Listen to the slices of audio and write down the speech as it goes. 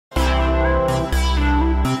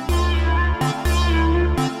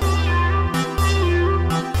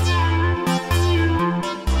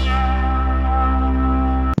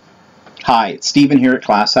Hi, it's Stephen here at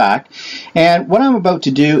Class Act, and what I'm about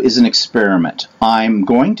to do is an experiment. I'm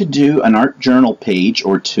going to do an art journal page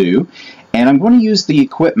or two, and I'm going to use the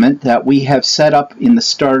equipment that we have set up in the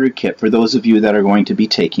starter kit for those of you that are going to be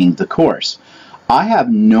taking the course. I have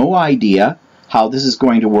no idea how this is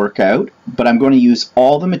going to work out, but I'm going to use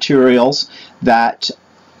all the materials that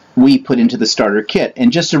we put into the starter kit.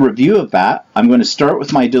 And just a review of that, I'm going to start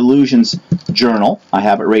with my Delusions journal. I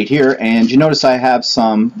have it right here, and you notice I have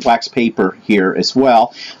some wax paper here as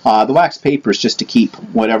well. The wax paper is just to keep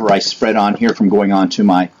whatever I spread on here from going on to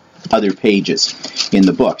my other pages in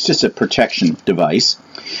the book. It's just a protection device.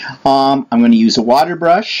 I'm going to use a water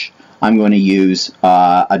brush. I'm going to use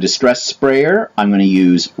a distress sprayer. I'm going to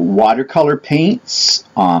use watercolor paints,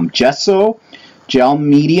 gesso, gel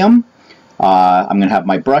medium. I'm going to have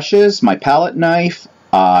my brushes, my palette knife.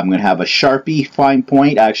 I'm going to have a Sharpie fine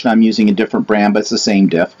point. Actually, I'm using a different brand, but it's the same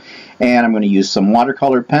diff. And I'm going to use some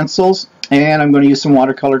watercolor pencils, and I'm going to use some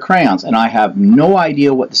watercolor crayons. And I have no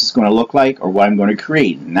idea what this is going to look like or what I'm going to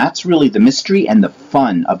create. And that's really the mystery and the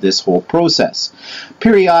fun of this whole process.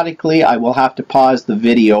 Periodically, I will have to pause the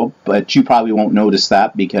video, but you probably won't notice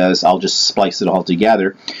that because I'll just splice it all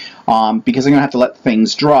together. Because I'm going to have to let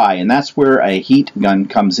things dry, and that's where a heat gun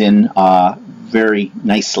comes in very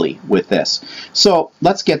nicely with this. So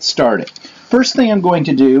let's get started. First thing I'm going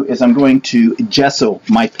to do is I'm going to gesso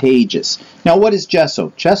my pages. Now, what is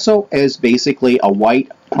gesso? Gesso is basically a white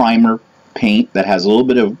primer paint that has a little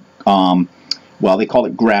bit of well, they call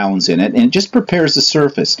it grounds in it, and it just prepares the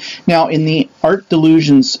surface. Now, in the Art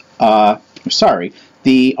Delusions,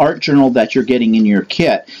 the art journal that you're getting in your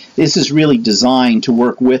kit, this is really designed to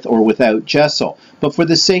work with or without gesso. But for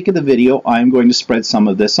the sake of the video, I'm going to spread some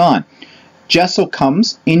of this on. Gesso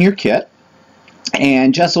comes in your kit,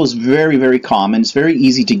 and gesso is very, very common. It's very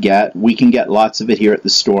easy to get. We can get lots of it here at the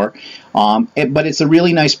store. But it's a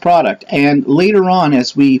really nice product. And later on,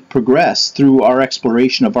 as we progress through our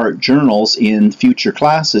exploration of art journals in future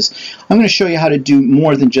classes, I'm going to show you how to do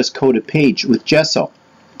more than just coat a page with gesso.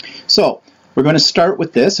 So, we're going to start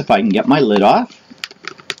with this, if I can get my lid off.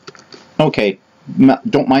 Okay,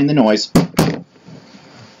 don't mind the noise.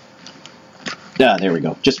 There we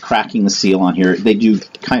go. Just cracking the seal on here. They do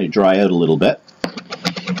kind of dry out a little bit.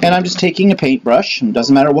 And I'm just taking a paintbrush, and it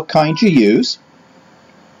doesn't matter what kind you use,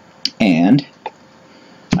 and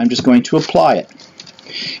I'm just going to apply it.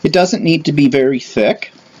 It doesn't need to be very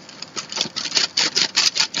thick.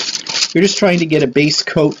 You're just trying to get a base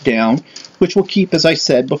coat down, which will keep, as I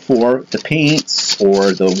said before, the paints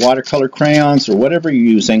or the watercolor crayons or whatever you're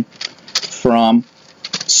using from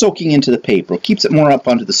soaking into the paper. It keeps it more up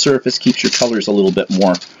onto the surface, keeps your colors a little bit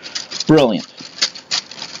more brilliant.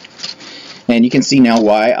 And you can see now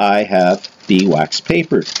why I have the wax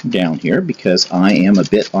paper down here, because I am a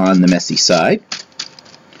bit on the messy side.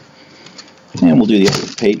 And we'll do the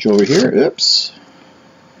other page over here. Oops.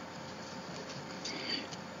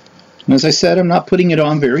 And as I said, I'm not putting it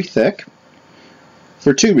on very thick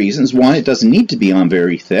for two reasons. One, it doesn't need to be on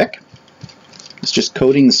very thick. It's just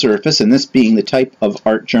coating the surface, and this being the type of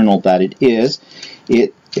art journal that it is,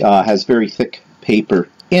 it has very thick paper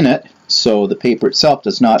in it, so the paper itself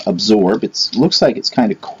does not absorb. It looks like it's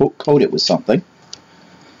kind of coated with something.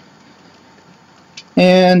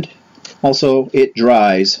 And also it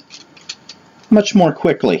dries much more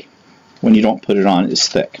quickly when you don't put it on as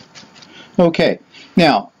thick. Okay.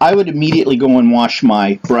 Now, I would immediately go and wash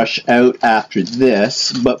my brush out after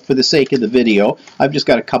this, but for the sake of the video, I've just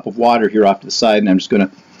got a cup of water here off to the side, and I'm just going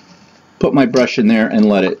to put my brush in there and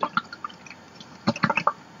let it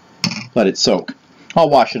soak. I'll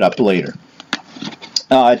wash it up later.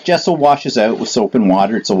 Gesso washes out with soap and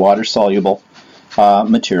water. It's a water-soluble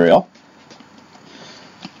material.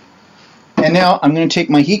 And now I'm going to take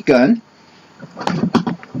my heat gun.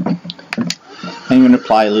 I'm going to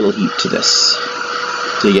apply a little heat to this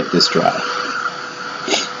to get this dry.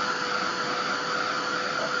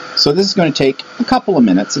 So this is going to take a couple of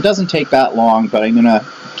minutes. It doesn't take that long, but I'm going to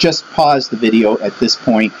just pause the video at this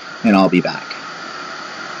point, and I'll be back.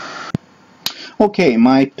 Okay,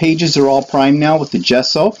 my pages are all primed now with the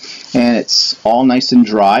gesso, and it's all nice and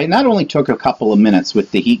dry. And that only took a couple of minutes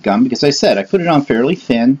with the heat gun, because I said I put it on fairly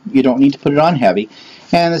thin. You don't need to put it on heavy.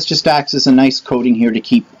 And this just acts as a nice coating here to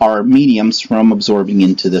keep our mediums from absorbing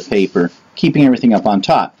into the paper, keeping everything up on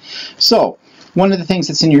top. So, one of the things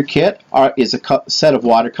that's in your kit is a set of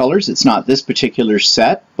watercolors. It's not this particular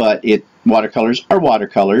set, but watercolors are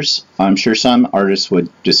watercolors. I'm sure some artists would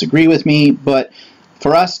disagree with me, but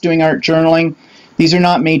for us doing art journaling, These are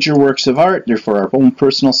not major works of art. They're for our own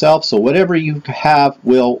personal self, so whatever you have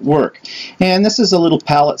will work. And this is a little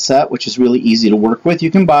palette set, which is really easy to work with.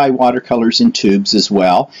 You can buy watercolors in tubes as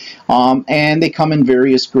well, and they come in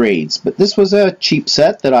various grades. But this was a cheap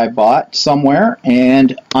set that I bought somewhere,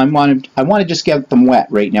 and I want to just get them wet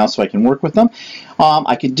right now so I can work with them.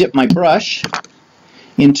 I could dip my brush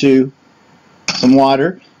into some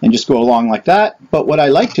water and just go along like that, but what I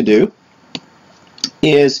like to do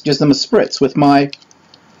is give them a spritz with my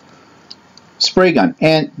spray gun,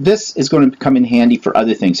 and this is going to come in handy for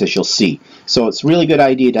other things, as you'll see. So it's a really good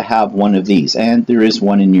idea to have one of these, and there is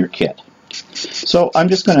one in your kit. So I'm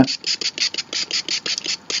just going to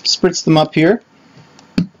spritz them up here,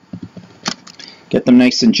 get them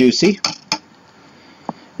nice and juicy,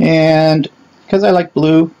 and because I like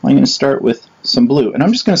blue, I'm going to start with some blue, and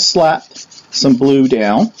I'm just going to slap some blue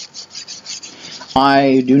down.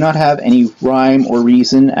 I do not have any rhyme or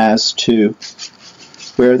reason as to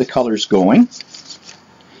where the color's going.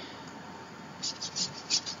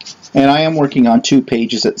 And I am working on 2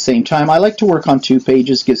 pages at the same time. I like to work on 2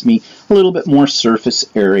 pages, gives me a little bit more surface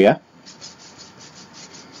area.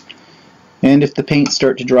 And if the paints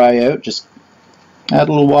start to dry out, just add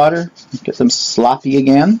a little water, get them sloppy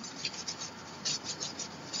again.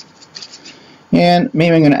 And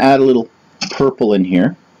maybe I'm going to add a little purple in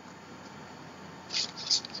here.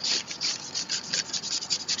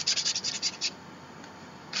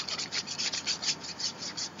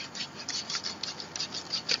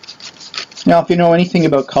 Now, if you know anything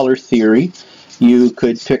about color theory, you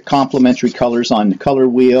could pick complementary colors on the color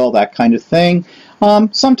wheel, that kind of thing.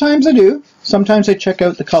 Sometimes I do. Sometimes I check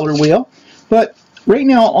out the color wheel. But right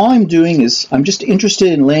now, all I'm doing is I'm just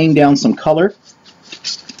interested in laying down some color,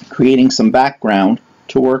 creating some background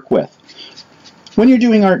to work with. When you're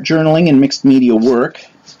doing art journaling and mixed media work,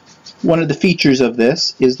 one of the features of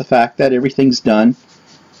this is the fact that everything's done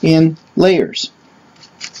in layers.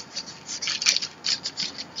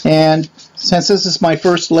 And since this is my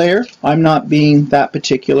first layer, I'm not being that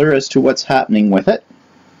particular as to what's happening with it.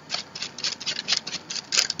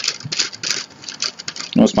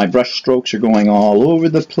 Notice my brush strokes are going all over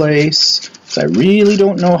the place, so I really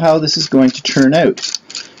don't know how this is going to turn out.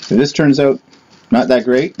 If this turns out not that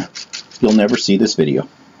great, you'll never see this video.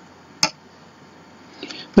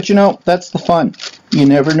 But you know, that's the fun. You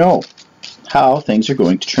never know how things are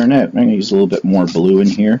going to turn out. I'm going to use a little bit more blue in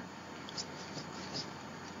here.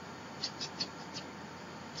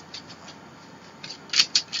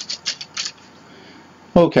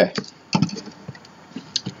 Okay,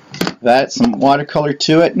 that's some watercolor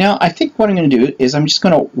to it. Now I think what I'm going to do is I'm just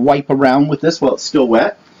going to wipe around with this while it's still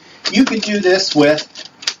wet. You could do this with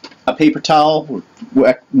a paper towel or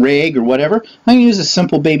wet rag or whatever. I'm going to use a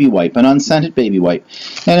simple baby wipe, an unscented baby wipe.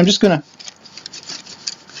 And I'm just going to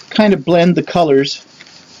kind of blend the colors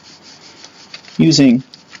using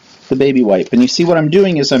the baby wipe. And you see what I'm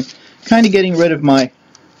doing is I'm kind of getting rid of my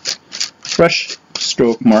brush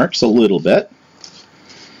stroke marks a little bit.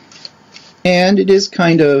 And it is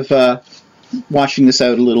kind of washing this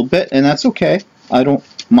out a little bit, and that's okay. I don't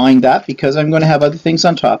mind that because I'm going to have other things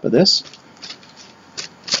on top of this.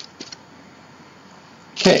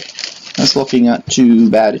 Okay, that's looking not too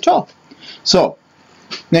bad at all. So,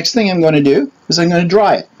 next thing I'm going to do is I'm going to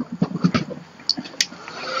dry it.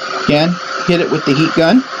 Again, hit it with the heat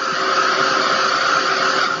gun.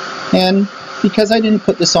 And because I didn't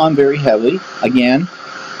put this on very heavily, again,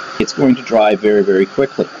 it's going to dry very, very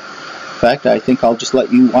quickly. In fact, I think I'll just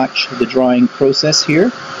let you watch the drying process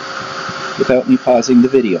here without me pausing the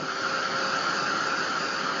video.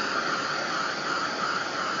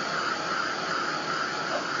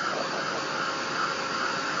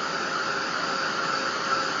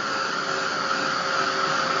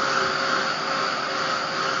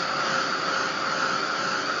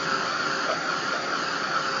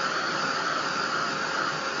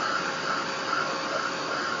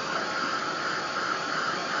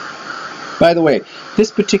 By the way, this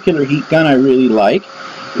particular heat gun I really like.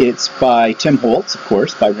 It's by Tim Holtz, of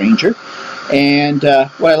course, by Ranger. And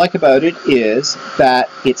what I like about it is that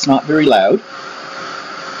it's not very loud.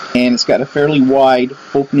 And it's got a fairly wide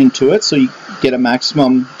opening to it, so you get a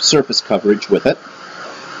maximum surface coverage with it.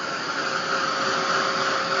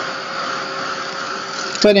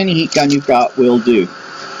 But any heat gun you've got will do.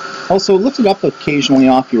 Also, lift it up occasionally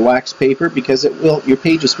off your wax paper because it will, your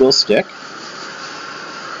pages will stick.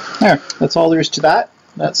 There, that's all there is to that.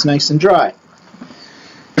 That's nice and dry.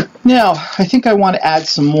 Now, I think I want to add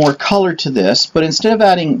some more color to this, but instead of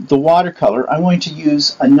adding the watercolor, I'm going to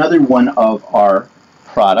use another one of our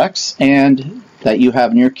products and that you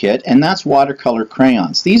have in your kit, and that's watercolor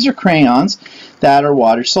crayons. These are crayons that are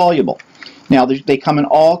water soluble. Now they come in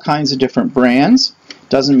all kinds of different brands.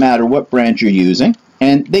 Doesn't matter what brand you're using,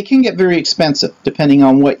 and they can get very expensive depending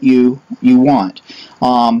on what you want.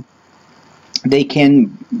 They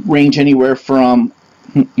can range anywhere from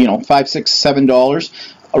 $5, $6, $7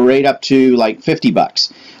 right up to like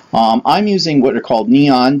 $50. I'm using what are called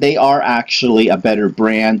Neon. They are actually a better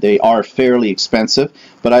brand. They are fairly expensive,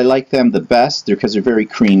 but I like them the best because they're very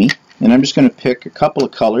creamy. And I'm just going to pick a couple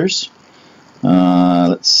of colors.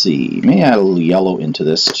 Let's see, may add a little yellow into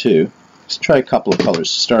this too. Let's try a couple of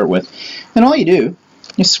colors to start with. And all you do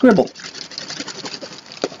is scribble.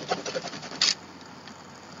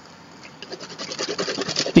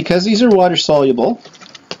 Because these are water soluble,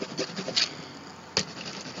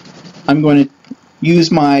 I'm going to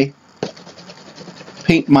use my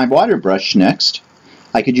water brush next.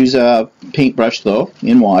 I could use a paintbrush though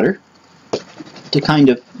in water to kind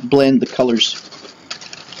of blend the colors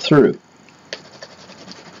through.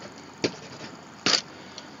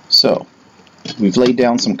 So we've laid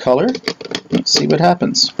down some color. Let's see what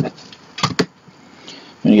happens. I'm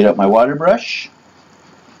going to get out my water brush.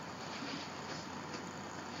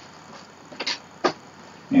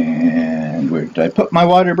 And where did I put my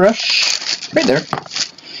water brush? Right there.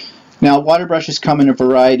 Now, water brushes come in a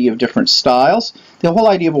variety of different styles. The whole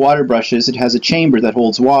idea of a water brush is it has a chamber that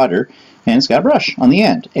holds water, and it's got a brush on the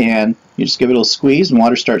end. And you just give it a little squeeze, and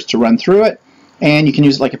water starts to run through it. And you can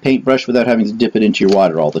use it like a paintbrush without having to dip it into your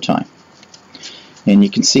water all the time. And you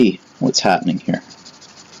can see what's happening here.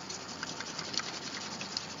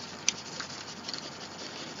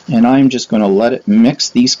 And I'm just going to let it mix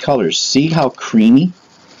these colors. See how creamy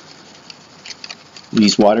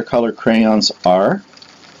these watercolor crayons are?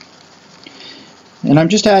 And I'm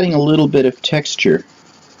just adding a little bit of texture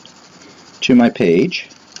to my page.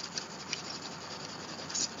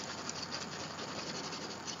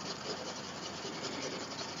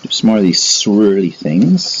 Just more of these swirly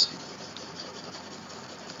things.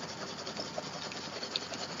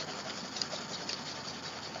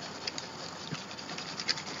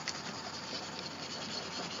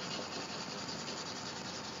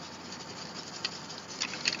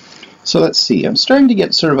 So let's see, I'm starting to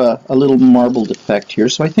get sort of a little marbled effect here,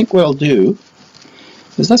 so I think what I'll do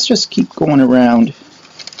is let's just keep going around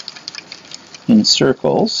in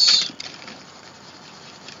circles.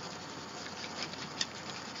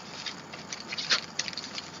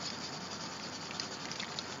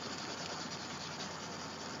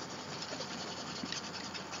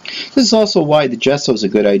 This is also why the gesso is a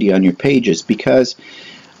good idea on your pages, because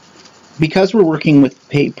we're working with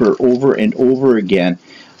paper over and over again.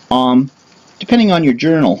 Depending on your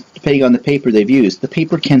journal, depending on the paper they've used, the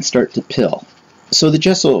paper can start to pill. So the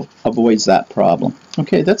gesso avoids that problem.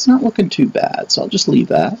 Okay, that's not looking too bad, so I'll just leave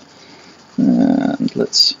that. And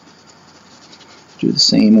let's do the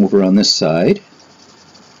same over on this side.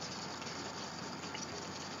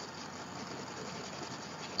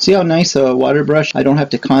 See how nice a water brush? I don't have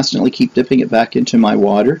to constantly keep dipping it back into my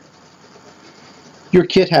water. Your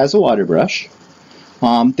kit has a water brush.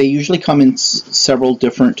 They usually come in several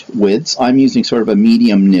different widths. I'm using sort of a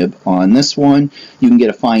medium nib on this one. You can get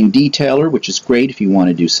a fine detailer, which is great if you want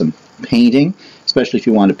to do some painting, especially if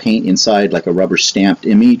you want to paint inside like a rubber stamped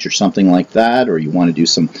image or something like that, or you want to do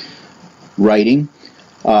some writing.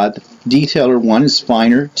 The detailer one is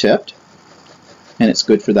finer tipped, and it's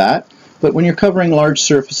good for that. But when you're covering large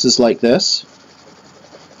surfaces like this,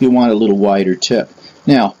 you want a little wider tip.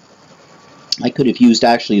 Now, I could have used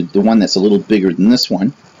actually the one that's a little bigger than this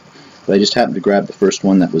one, but I just happened to grab the first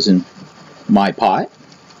one that was in my pot.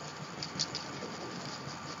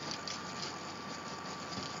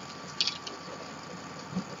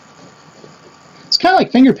 It's kind of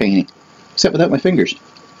like finger painting, except without my fingers.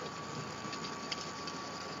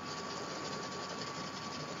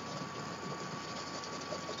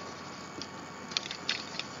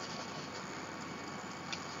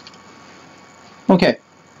 Okay.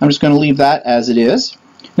 I'm just going to leave that as it is.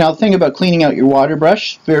 Now the thing about cleaning out your water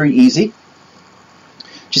brush, very easy.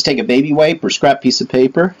 Just take a baby wipe or scrap piece of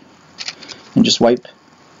paper and just wipe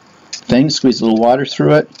things, squeeze a little water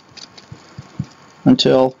through it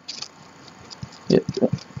until it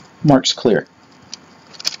marks clear.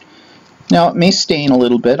 Now it may stain a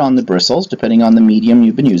little bit on the bristles depending on the medium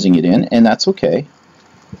you've been using it in, and that's okay.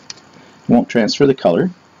 It won't transfer the color.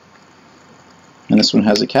 And this one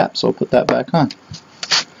has a cap, so I'll put that back on.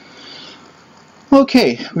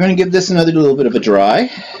 Okay, we're going to give this another little bit of a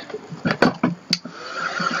dry.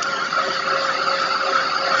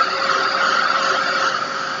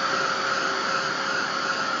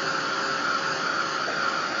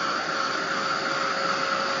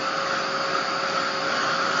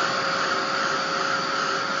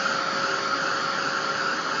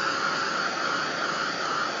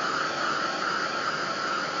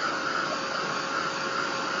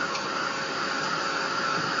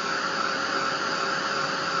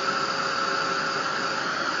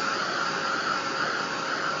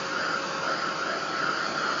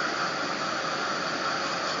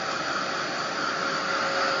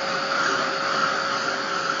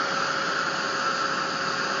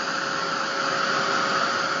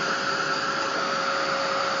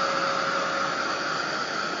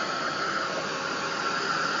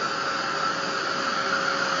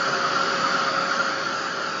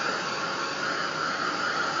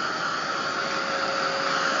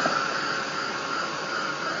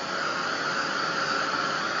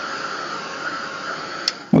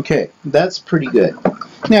 Okay, that's pretty good.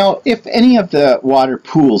 Now, if any of the water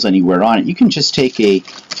pools anywhere on it, you can just take a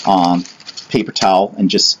paper towel and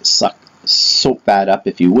just soak that up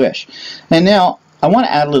if you wish. And now, I want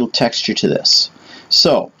to add a little texture to this.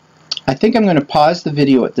 So, I think I'm going to pause the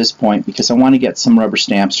video at this point because I want to get some rubber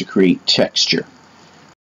stamps to create texture.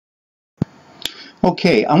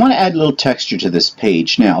 Okay, I want to add a little texture to this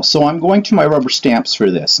page now, so I'm going to my rubber stamps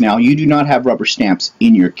for this. Now, you do not have rubber stamps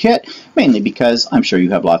in your kit, mainly because I'm sure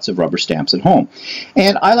you have lots of rubber stamps at home.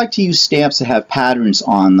 And I like to use stamps that have patterns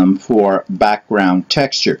on them for background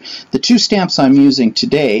texture. The two stamps I'm using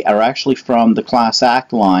today are actually from the Class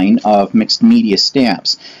Act line of mixed media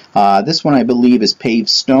stamps. This one I believe is paved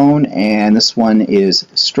stone, and this one is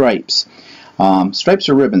stripes. Stripes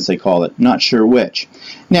or ribbons they call it, not sure which.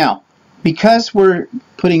 Now, because we're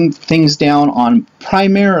putting things down on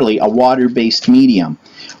primarily a water-based medium,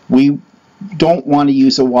 we don't want to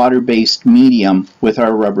use a water-based medium with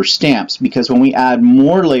our rubber stamps, because when we add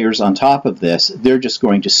more layers on top of this, they're just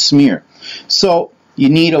going to smear. So you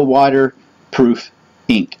need a waterproof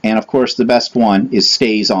ink, and of course the best one is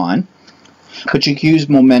Stays On. But you could use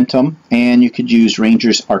Momentum, and you could use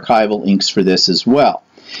Ranger's archival inks for this as well.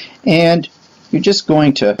 And you're just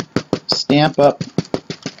going to stamp up,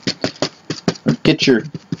 or get your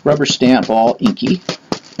rubber stamp all inky.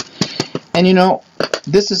 And you know,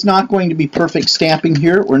 this is not going to be perfect stamping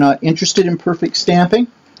here. We're not interested in perfect stamping.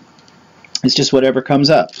 It's just whatever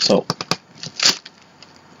comes up. So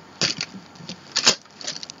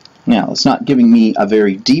now it's not giving me a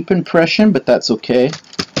very deep impression, but that's okay.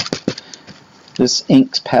 This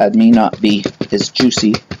ink pad may not be as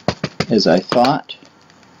juicy as I thought.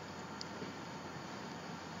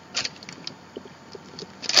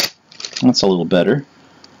 That's a little better.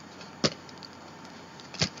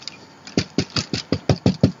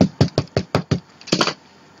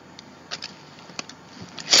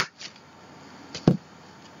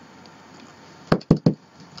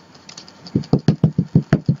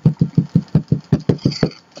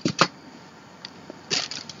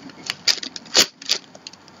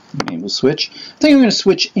 Maybe we'll switch. I think I'm going to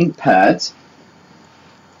switch ink pads,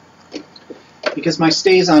 because my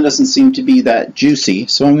Stays On doesn't seem to be that juicy,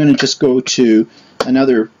 so I'm going to just go to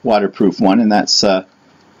another waterproof one, and that's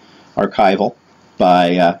Archival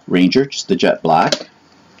by Ranger, just the jet black.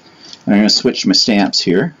 And I'm going to switch my stamps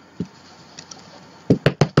here.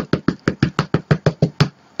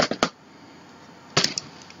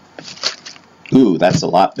 Ooh, that's a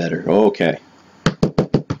lot better. Okay.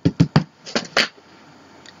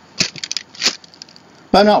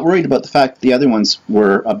 But I'm not worried about the fact that the other ones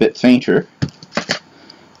were a bit fainter.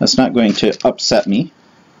 That's not going to upset me.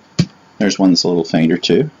 There's one that's a little fainter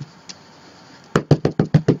too.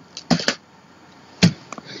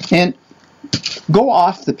 And go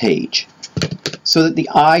off the page so that the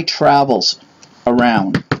eye travels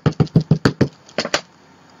around.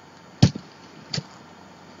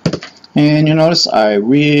 And you notice I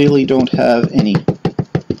really don't have any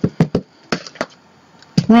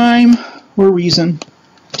rhyme or reason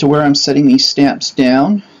to where I'm setting these stamps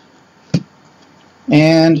down.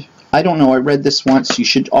 And I don't know, I read this once, you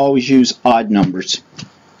should always use odd numbers.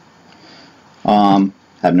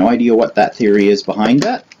 Have no idea what that theory is behind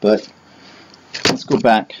that, but let's go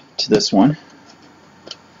back to this one.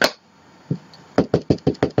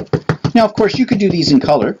 Now, of course, you could do these in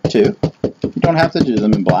color too. You don't have to do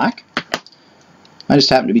them in black. I just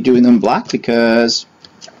happen to be doing them in black because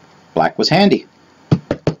black was handy.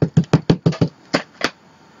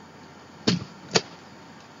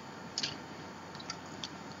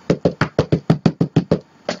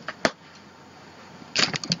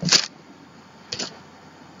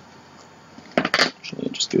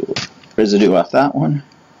 Just do a little residue off that one.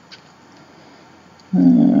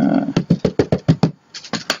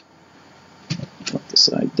 Off the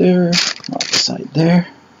side there, off the side there.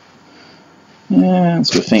 Yeah, let's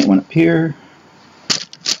do a faint one up here.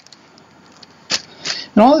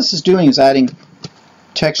 And all this is doing is adding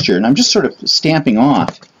texture, and I'm just sort of stamping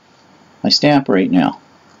off my stamp right now.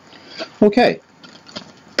 Okay,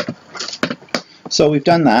 so we've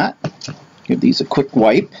done that. Give these a quick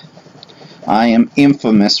wipe. I am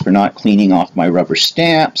infamous for not cleaning off my rubber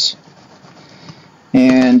stamps,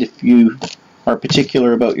 and if you are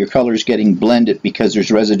particular about your colors getting blended because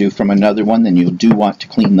there's residue from another one, then you do want to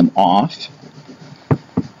clean them off.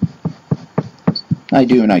 I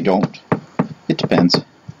do and I don't. It depends.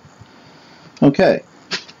 Okay.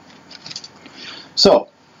 So,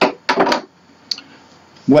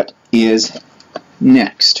 what is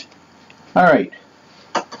next? Alright.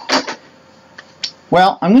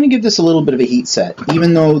 Well, I'm going to give this a little bit of a heat set.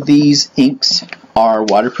 Even though these inks are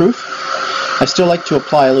waterproof, I still like to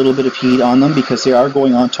apply a little bit of heat on them because they are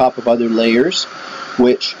going on top of other layers,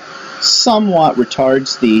 which somewhat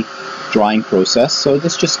retards the drying process, so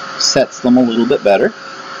this just sets them a little bit better.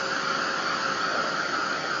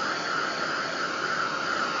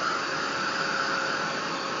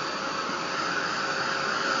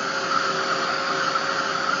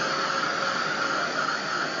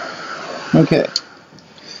 Okay,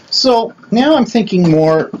 so now I'm thinking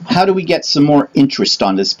more, how do we get some more interest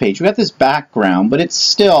on this page? We got this background, but it's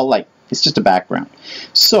still like, it's just a background.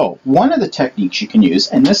 So one of the techniques you can use,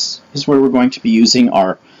 and this is where we're going to be using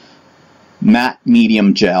our matte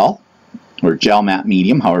medium gel, or gel matte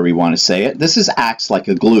medium, however you want to say it. This acts like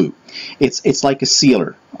a glue. It's like a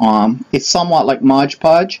sealer. It's somewhat like Mod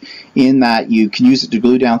Podge in that you can use it to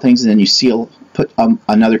glue down things and then you seal, put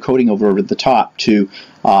another coating over the top to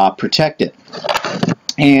protect it.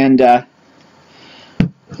 And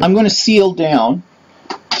I'm going to seal down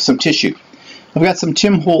some tissue. I've got some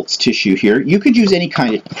Tim Holtz tissue here. You could use any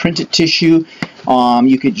kind of printed tissue.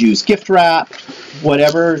 You could use gift wrap,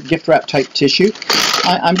 whatever gift wrap type tissue.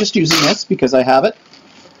 I'm just using this because I have it.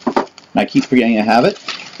 I keep forgetting I have it.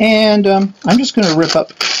 And I'm just going to rip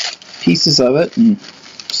up pieces of it and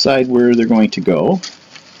decide where they're going to go.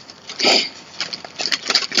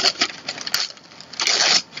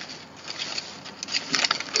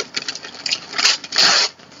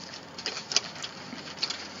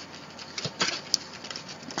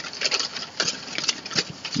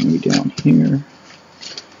 Maybe down here.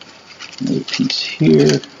 Another piece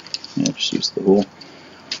here. Yeah, just use the whole.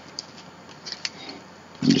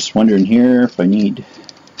 I'm just wondering here if I need.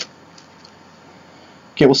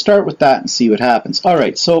 Okay, we'll start with that and see what happens.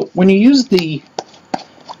 Alright, so when you use the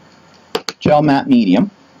gel matte medium,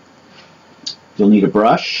 you'll need a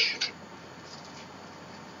brush.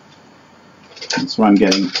 That's what I'm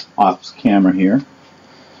getting off camera here.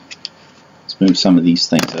 Let's move some of these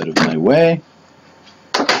things out of my way.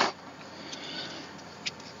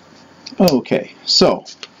 Okay, so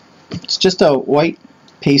it's just a white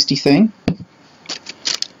pasty thing.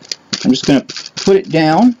 I'm just going to put it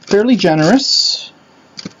down fairly generous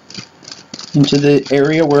into the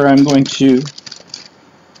area where I'm going to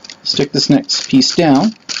stick this next piece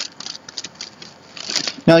down.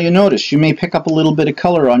 Now you'll notice you may pick up a little bit of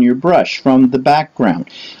color on your brush from the background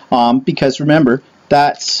because remember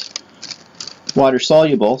that's water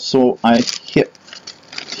soluble, so I hit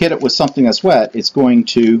it with something that's wet, it's going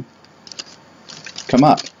to come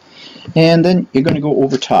up. And then you're going to go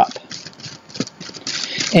over top.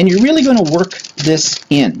 And you're really going to work this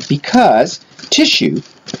in because tissue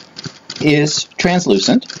is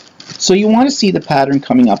translucent, so you want to see the pattern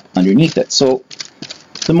coming up underneath it. So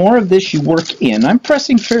the more of this you work in, I'm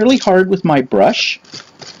pressing fairly hard with my brush,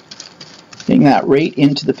 getting that right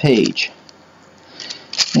into the page.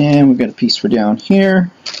 And we've got a piece for down here.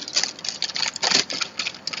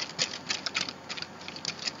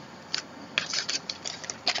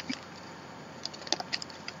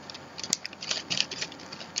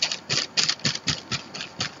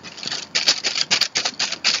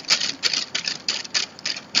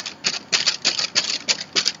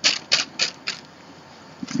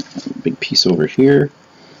 Big piece over here,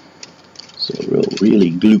 so we'll really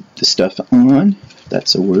gloop the stuff on, if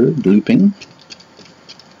that's a word, glooping.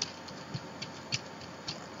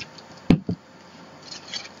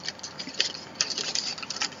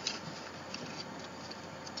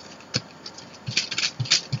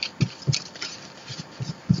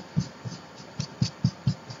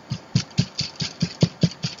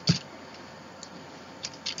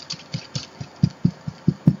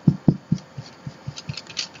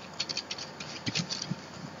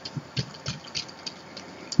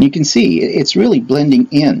 You can see it's really blending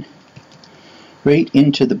in right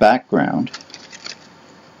into the background.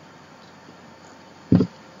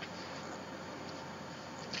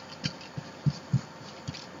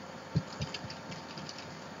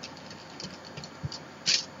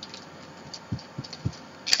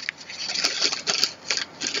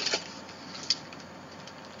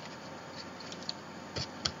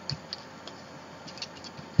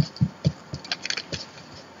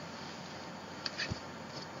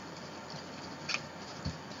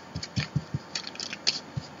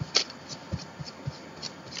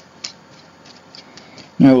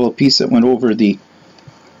 Now a little piece that went over the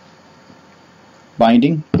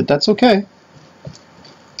binding, but that's okay.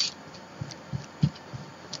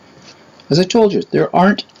 As I told you, there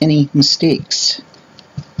aren't any mistakes.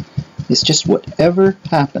 It's just whatever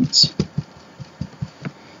happens.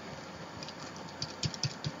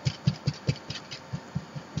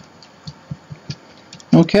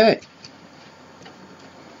 Okay.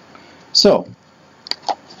 So,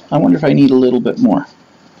 I wonder if I need a little bit more.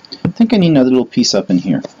 I think I need another little piece up in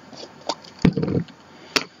here.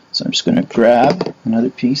 So I'm just going to grab another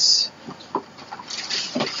piece. I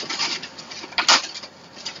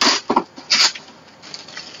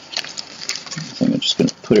think I'm just going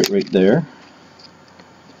to put it right there.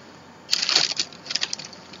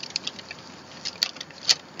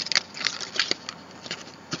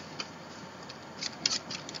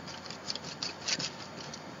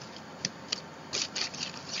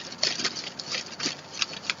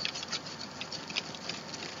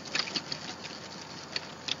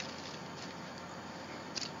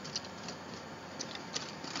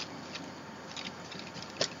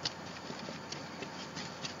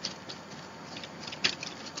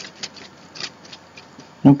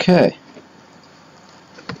 Okay.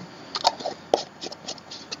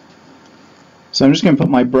 So I'm just going to put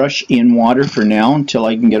my brush in water for now until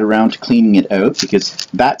I can get around to cleaning it out, because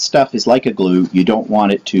that stuff is like a glue. You don't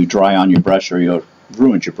want it to dry on your brush or you'll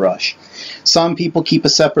ruin your brush. Some people keep a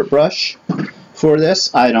separate brush for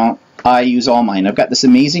this. I don't. I use all mine. I've got this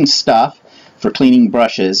amazing stuff for cleaning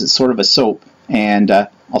brushes. It's sort of a soap, and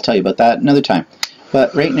I'll tell you about that another time.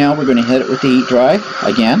 But right now we're going to hit it with the heat dry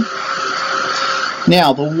again.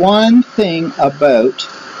 Now, the one thing about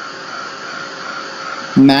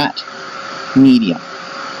matte medium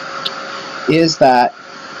is that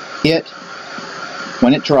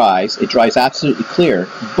when it dries absolutely clear,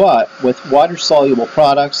 but with water-soluble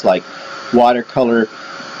products like watercolor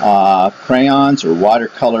crayons or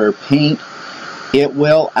watercolor paint, it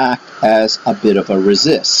will act as a bit of a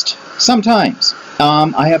resist. Sometimes.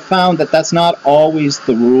 I have found that that's not always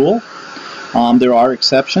the rule. There are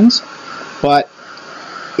exceptions, but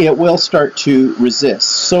it will start to resist.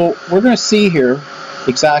 So we're going to see here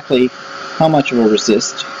exactly how much of a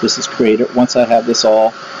resist this is created once I have this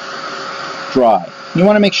all dry. You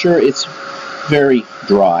want to make sure it's very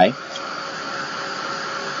dry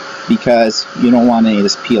because you don't want any of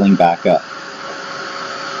this peeling back up.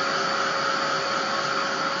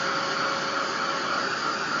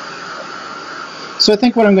 So I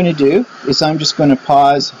think what I'm going to do is I'm just going to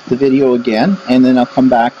pause the video again, and then I'll come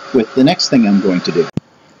back with the next thing I'm going to do.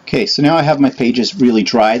 Okay, so now I have my pages really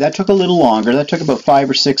dry. That took a little longer. That took about 5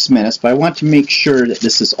 or 6 minutes, but I want to make sure that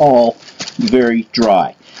this is all very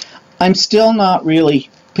dry. I'm still not really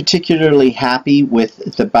particularly happy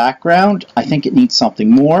with the background. I think it needs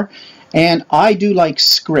something more. And I do like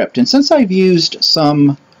script. And since I've used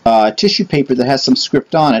some tissue paper that has some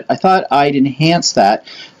script on it, I thought I'd enhance that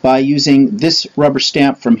by using this rubber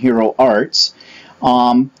stamp from Hero Arts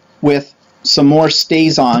with some more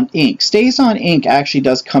StazOn ink. StazOn ink actually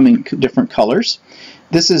does come in different colors.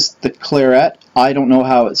 This is the claret. I don't know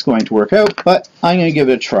how it's going to work out, but I'm going to give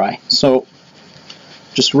it a try. So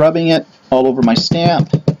just rubbing it all over my stamp.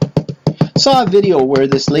 Saw a video where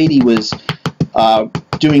this lady was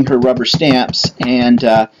doing her rubber stamps and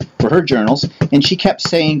for her journals, and she kept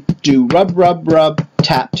saying, do rub, rub, rub,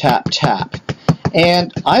 tap, tap, tap.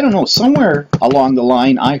 And I don't know, somewhere along the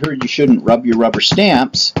line I heard you shouldn't rub your rubber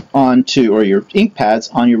stamps onto, or your ink pads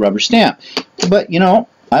on your rubber stamp. But you know,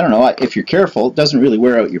 I don't know, if you're careful, it doesn't really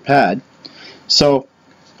wear out your pad. So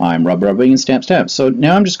I'm rubbing and stamp, stamp. So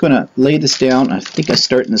now I'm just going to lay this down. I think I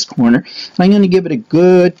start in this corner. And I'm going to give it a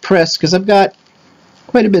good press because I've got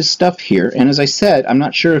quite a bit of stuff here. And as I said, I'm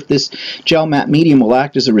not sure if this gel matte medium will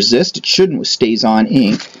act as a resist. It shouldn't with StazOn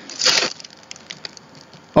ink.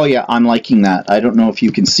 Oh yeah, I'm liking that. I don't know if you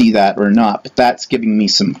can see that or not, but that's giving me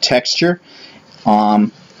some texture, and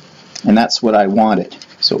that's what I wanted.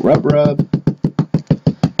 So rub, rub,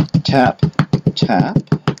 tap, tap.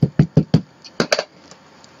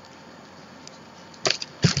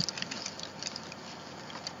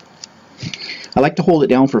 I like to hold it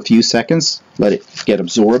down for a few seconds, let it get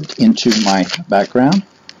absorbed into my background.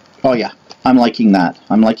 Oh yeah, I'm liking that.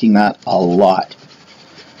 I'm liking that a lot.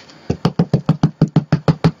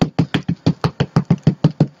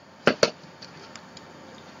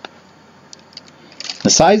 The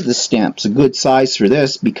size of this stamp is a good size for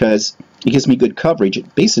this because it gives me good coverage.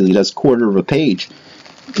 It basically does 1/4 of a page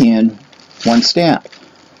in one stamp.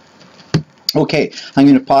 Okay, I'm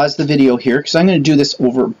going to pause the video here because I'm going to do this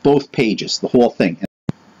over both pages, the whole thing.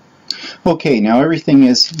 Okay, now everything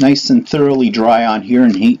is nice and thoroughly dry on here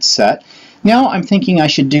and heat set. Now I'm thinking I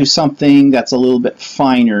should do something that's a little bit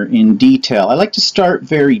finer in detail. I like to start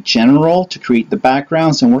very general to create the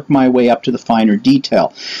backgrounds and work my way up to the finer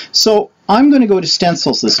detail. So I'm going to go to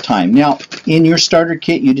stencils this time. Now, in your starter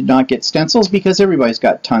kit, you did not get stencils because everybody's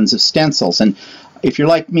got tons of stencils. And if you're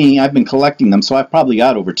like me, I've been collecting them, so I've probably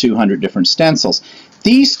got over 200 different stencils.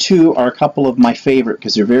 These two are a couple of my favorite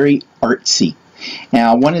because they're very artsy.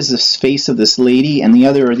 Now, one is the face of this lady, and the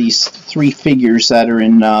other are these three figures that are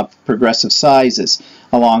in progressive sizes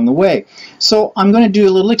along the way. So I'm going to do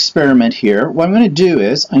a little experiment here. What I'm going to do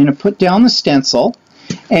is I'm going to put down the stencil,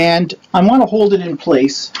 and I want to hold it in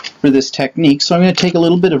place for this technique. So I'm going to take a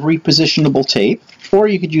little bit of repositionable tape, or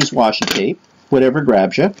you could use washi tape, whatever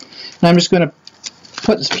grabs you. And I'm just going to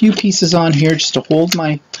put a few pieces on here just to hold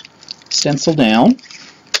my stencil down.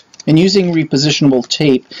 And using repositionable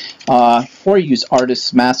tape, or use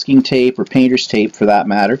artist's masking tape or painter's tape for that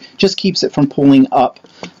matter, just keeps it from pulling up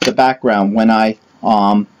the background when I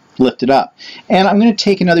lift it up. And I'm going to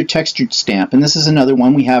take another textured stamp, and this is another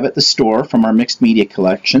one we have at the store from our mixed media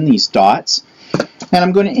collection, these dots. And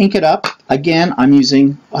I'm going to ink it up. Again, I'm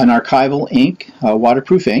using an archival ink,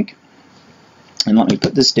 waterproof ink. And let me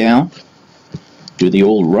put this down. Do the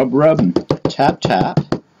old rub and tap tap.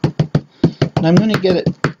 And I'm going to get it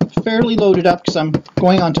fairly loaded up because I'm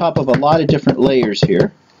going on top of a lot of different layers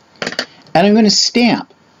here. And I'm going to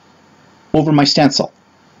stamp over my stencil.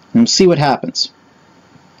 And we'll see what happens.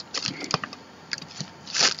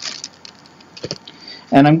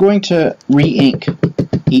 And I'm going to re-ink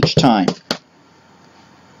each time.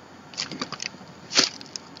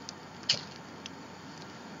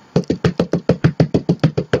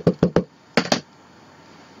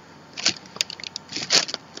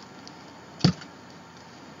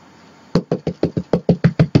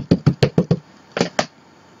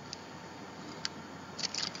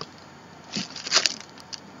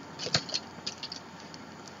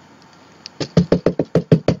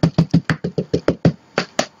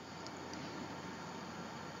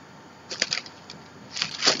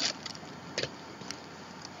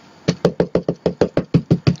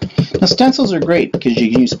 Now, stencils are great because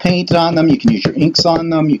you can use paint on them, you can use your inks on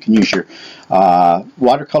them, you can use your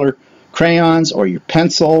watercolor crayons or your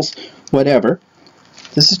pencils, whatever.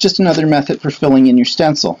 This is just another method for filling in your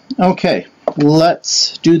stencil. Okay,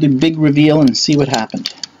 let's do the big reveal and see what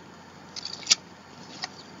happened.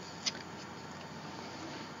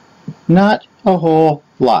 Not a whole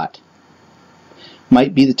lot.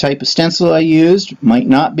 Might be the type of stencil I used, might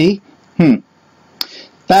not be.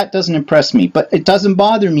 That doesn't impress me, but it doesn't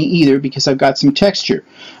bother me either because I've got some texture.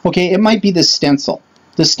 Okay, it might be this stencil.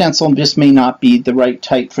 This stencil just may not be the right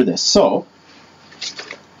type for this. So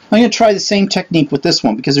I'm going to try the same technique with this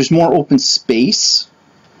one because there's more open space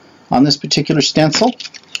on this particular stencil.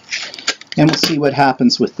 And we'll see what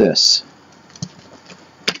happens with this.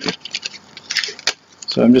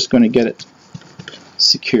 So I'm just going to get it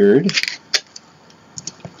secured.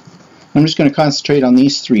 I'm just going to concentrate on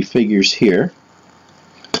these three figures here.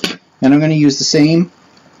 And I'm going to use the same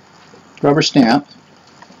rubber stamp.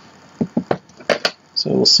 So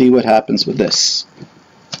we'll see what happens with this.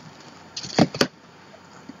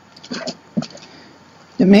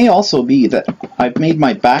 It may also be that I've made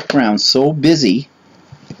my background so busy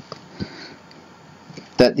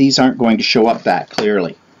that these aren't going to show up that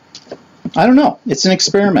clearly. I don't know. It's an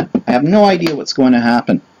experiment. I have no idea what's going to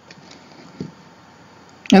happen.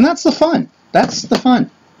 And that's the fun. That's the fun.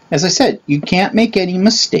 As I said, you can't make any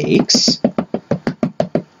mistakes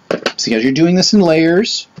because you're doing this in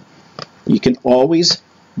layers. You can always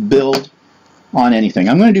build on anything.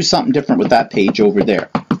 I'm going to do something different with that page over there.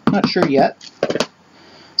 Not sure yet.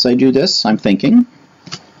 As I do this, I'm thinking.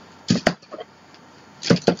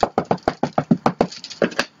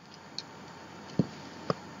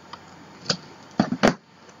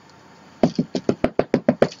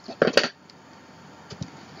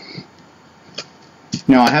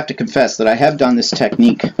 Now, I have to confess that I have done this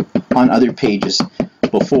technique on other pages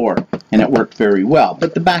before, and it worked very well,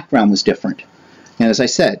 but the background was different. And as I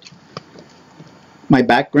said, my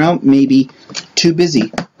background may be too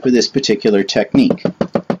busy for this particular technique.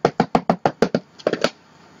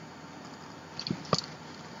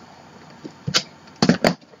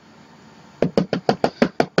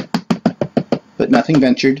 But nothing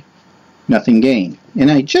ventured, nothing gained.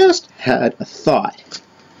 And I just had a thought.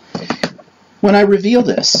 When I reveal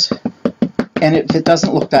this, and if it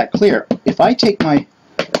doesn't look that clear, if I take my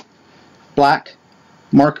black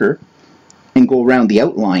marker and go around the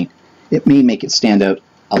outline, it may make it stand out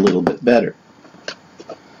a little bit better.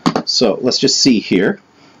 So let's just see here.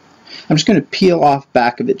 I'm just going to peel off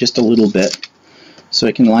back of it just a little bit so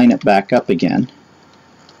I can line it back up again.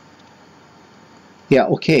 Yeah,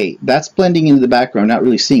 okay, that's blending into the background, not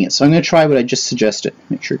really seeing it. So I'm going to try what I just suggested.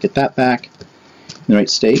 Make sure to get that back in the right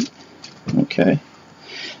state. Okay,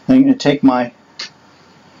 I'm going to take my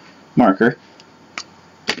marker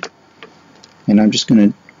and I'm just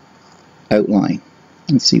going to outline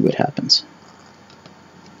and see what happens.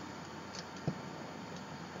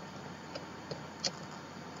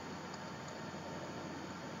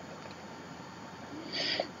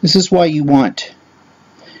 This is why you want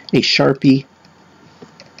a Sharpie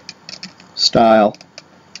style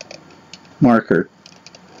marker,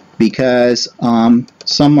 because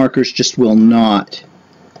some markers just will not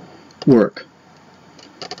work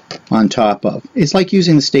on top of. It's like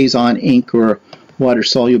using the Stays On ink or water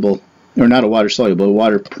soluble, or not a water soluble,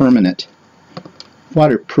 water permanent,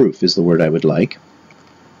 waterproof is the word I would like,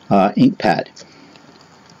 ink pad.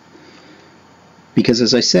 Because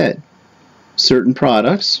as I said, certain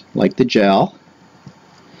products like the gel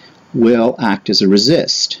will act as a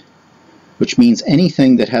resist, which means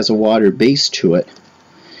anything that has a water base to it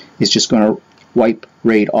is just going to wipe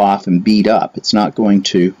right off and bead up. It's not going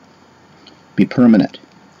to be permanent.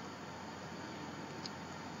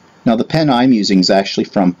 Now the pen I'm using is actually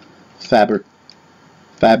from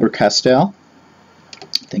Faber-Castell.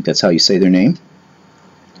 I think that's how you say their name.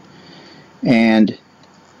 And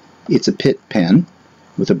it's a Pitt pen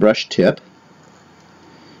with a brush tip,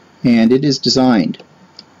 and it is designed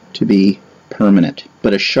to be permanent.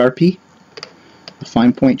 But a Sharpie, a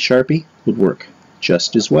fine point Sharpie, would work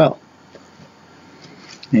just as well.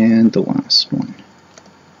 And the last one.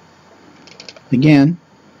 Again,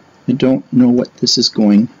 I don't know what this is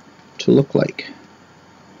going to look like,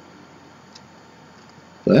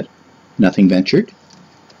 but nothing ventured,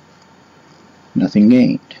 nothing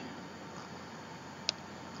gained.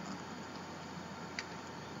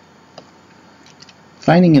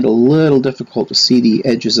 Finding it a little difficult to see the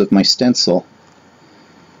edges of my stencil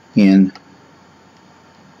in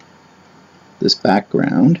this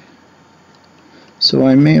background, so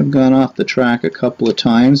I may have gone off the track a couple of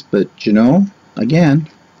times, but you know, again,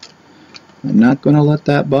 I'm not going to let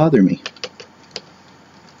that bother me.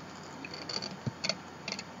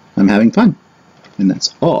 I'm having fun, and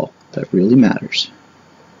that's all that really matters.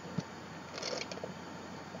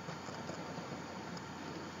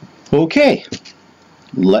 Okay,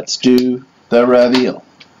 let's do the reveal.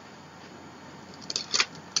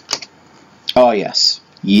 Oh yes,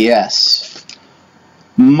 yes,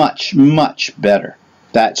 much, much better.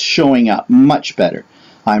 That's showing up much better.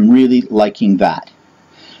 I'm really liking that.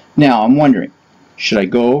 Now I'm wondering, should I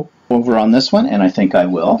go over on this one? And I think I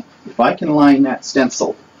will. If I can line that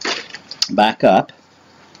stencil back up.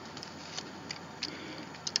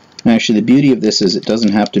 Actually, the beauty of this is it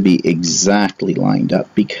doesn't have to be exactly lined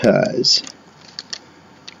up, because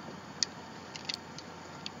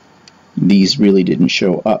these really didn't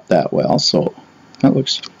show up that well, so that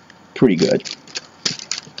looks pretty good.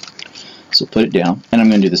 So put it down, and I'm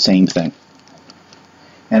going to do the same thing.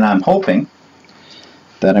 And I'm hoping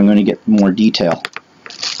that I'm going to get more detail.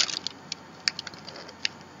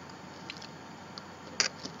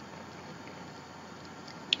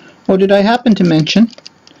 Oh, did I happen to mention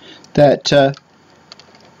that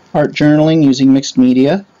art journaling using mixed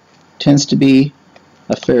media tends to be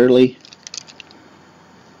a fairly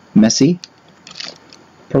messy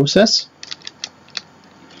process,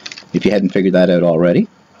 if you hadn't figured that out already,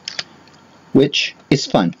 which is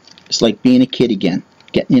fun. It's like being a kid again,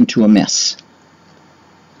 getting into a mess.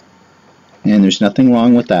 And there's nothing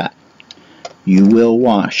wrong with that. You will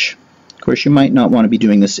wash. Of course, you might not want to be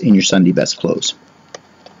doing this in your Sunday best clothes.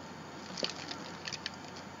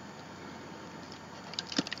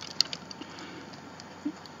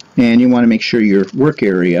 And you want to make sure your work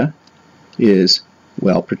area is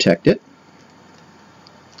well protected.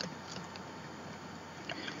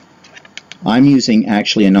 I'm using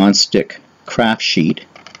actually a non-stick craft sheet,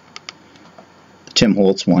 the Tim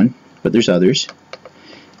Holtz one, but there's others,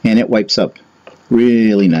 and it wipes up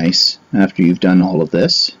really nice after you've done all of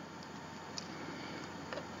this.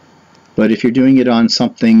 But if you're doing it on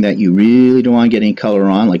something that you really don't want to get any color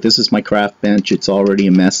on, like this is my craft bench, it's already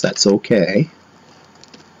a mess, that's okay,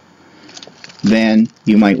 then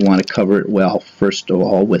you might want to cover it well, first of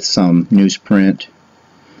all, with some newsprint,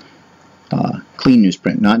 clean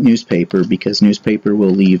newsprint, not newspaper, because newspaper will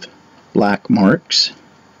leave black marks.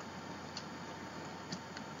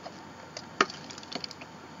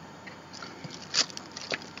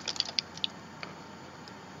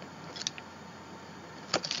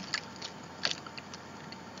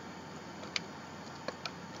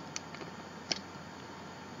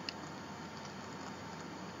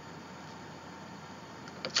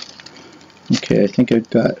 Okay, I think I've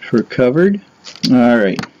got her covered.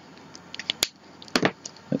 Alright,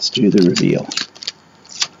 let's do the reveal.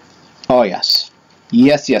 Oh yes,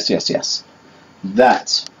 yes, yes, yes, yes.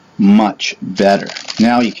 That's much better.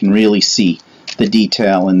 Now you can really see the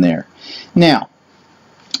detail in there. Now,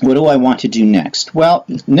 what do I want to do next? Well,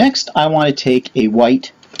 next I want to take a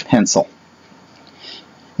white pencil.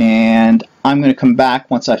 And I'm going to come back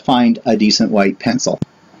once I find a decent white pencil.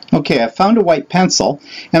 Okay, I found a white pencil,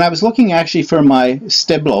 and I was looking actually for my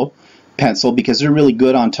Stabilo pencil because they're really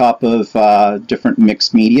good on top of different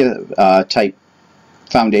mixed media type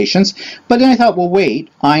foundations. But then I thought, well, wait,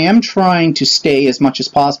 I am trying to stay as much as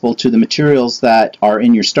possible to the materials that are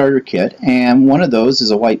in your starter kit, and one of those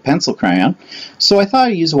is a white pencil crayon. So I thought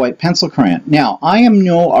I'd use a white pencil crayon. Now, I am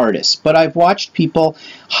no artist, but I've watched people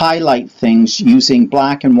highlight things using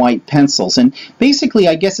black and white pencils, and basically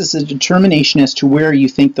I guess it's a determination as to where you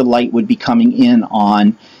think the light would be coming in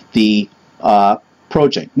on the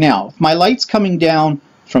project. Now, if my light's coming down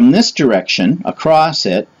from this direction across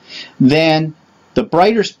it, then the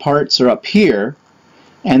brightest parts are up here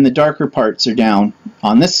and the darker parts are down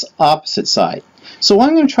on this opposite side. So what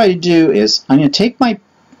I'm going to try to do is I'm going to take my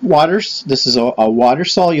this is a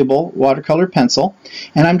water-soluble watercolor pencil,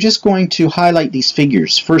 and I'm just going to highlight these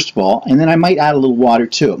figures first of all, and then I might add a little water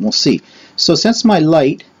to it, and we'll see. So since my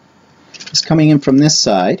light is coming in from this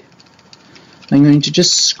side, I'm going to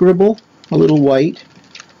just scribble a little white,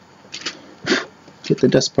 get the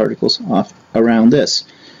dust particles off around this.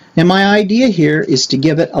 And my idea here is to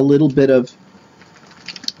give it a little bit of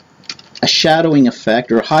a shadowing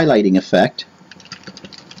effect or a highlighting effect.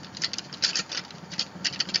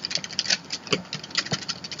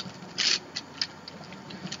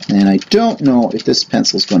 And I don't know if this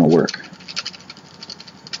pencil is going to work.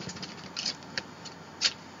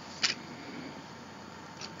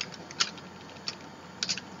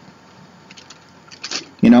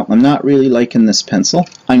 You know, I'm not really liking this pencil.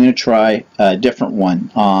 I'm going to try a different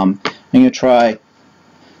one. I'm going to try,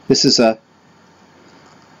 this is a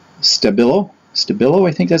Stabilo,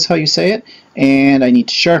 I think that's how you say it, and I need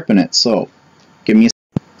to sharpen it. So, give me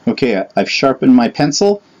a, okay, I've sharpened my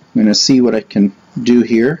pencil. I'm going to see what I can do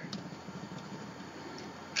here.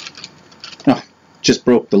 Oh, just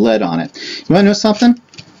broke the lead on it. You want to know something?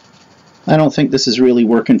 I don't think this is really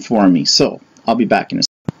working for me, so I'll be back in a second.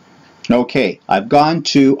 Okay, I've gone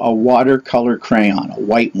to a watercolor crayon, a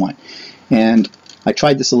white one, and I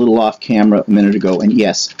tried this a little off camera a minute ago, and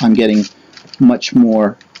yes, I'm getting much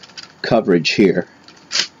more coverage here.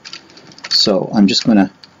 So I'm just going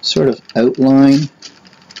to sort of outline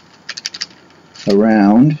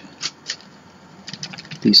around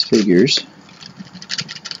these figures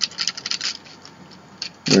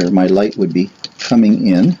where my light would be coming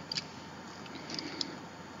in.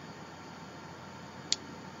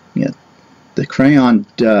 Yeah, the crayon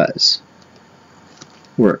does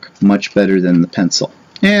work much better than the pencil,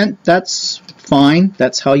 and that's fine.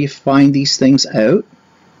 That's how you find these things out.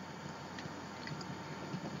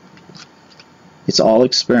 It's all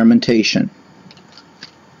experimentation.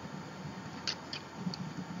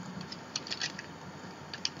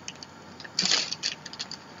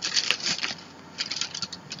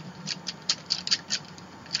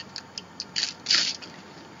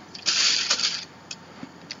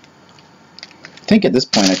 I think at this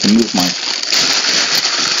point I can move my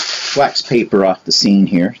wax paper off the scene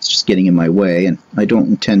here. It's just getting in my way, and I don't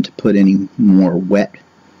intend to put any more wet,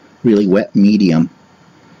 really wet medium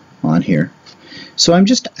on here. So I'm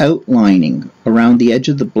just outlining around the edge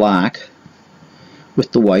of the black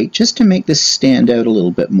with the white just to make this stand out a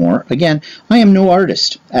little bit more. Again, I am no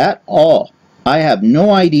artist at all. I have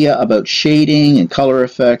no idea about shading and color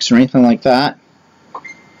effects or anything like that,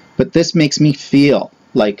 but this makes me feel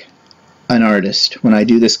like an artist when I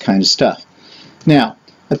do this kind of stuff. Now,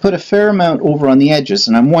 I put a fair amount over on the edges,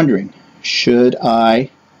 and I'm wondering, should I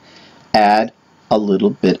add a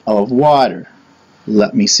little bit of water?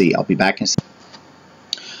 Let me see. I'll be back in a second.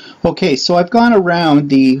 Okay, so I've gone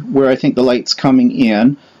around where I think the light's coming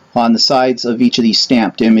in on the sides of each of these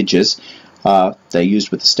stamped images that I used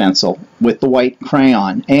with the stencil with the white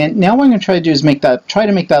crayon. And now what I'm going to try to do is try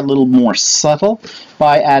to make that a little more subtle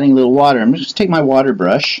by adding a little water. I'm going to just take my water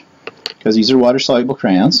brush, because these are water-soluble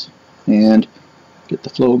crayons, and get the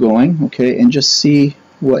flow going, okay, and just see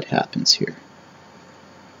what happens here.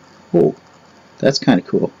 Oh, that's kind of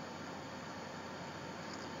cool.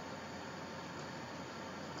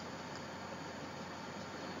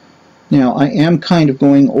 Now, I am kind of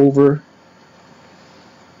going over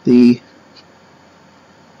the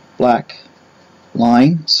black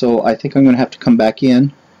line, so I think I'm going to have to come back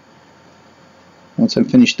in once I'm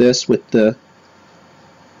finished this with the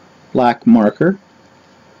black marker.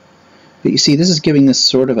 But you see, this is giving this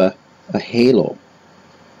sort of a halo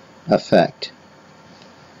effect,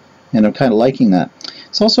 and I'm kind of liking that.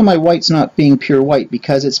 It's also my white's not being pure white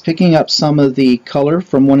because it's picking up some of the color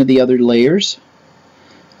from one of the other layers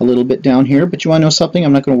a little bit down here, but you want to know something?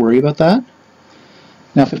 I'm not going to worry about that.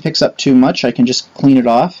 Now if it picks up too much, I can just clean it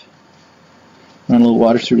off, run a little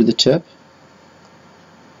water through to the tip,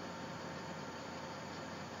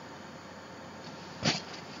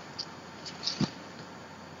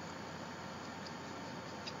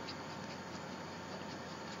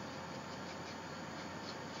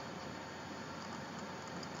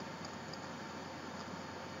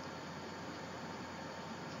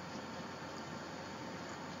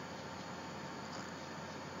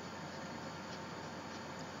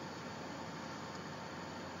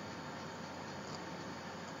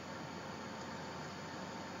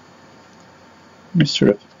 Just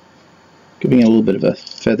sort of giving it a little bit of a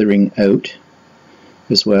feathering out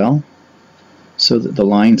as well, so that the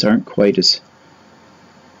lines aren't quite as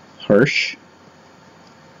harsh.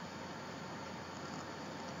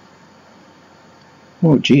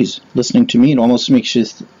 Oh geez, listening to me, it almost makes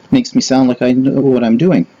me sound like I know what I'm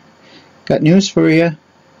doing. Got news for you.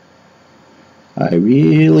 I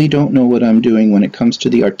really don't know what I'm doing when it comes to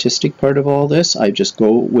the artistic part of all this. I just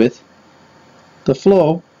go with the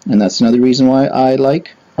flow, and that's another reason why I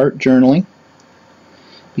like art journaling,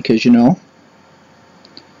 because you know,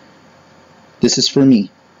 this is for me.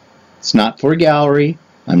 It's not for a gallery.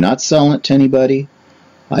 I'm not selling it to anybody.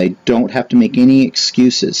 I don't have to make any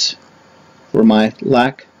excuses for my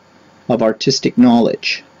lack of artistic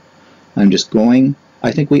knowledge. I'm just going,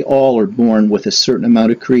 I think we all are born with a certain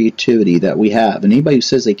amount of creativity that we have. And anybody who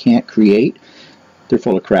says they can't create, they're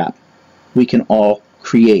full of crap. We can all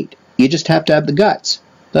create. You just have to have the guts.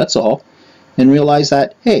 That's all. And realize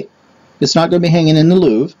that, hey, it's not going to be hanging in the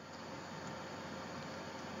Louvre.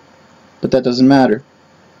 But that doesn't matter.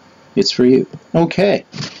 It's for you. Okay.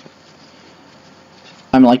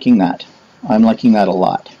 I'm liking that. I'm liking that a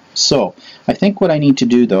lot. So, I think what I need to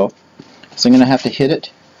do though, is I'm going to have to hit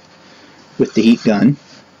it with the heat gun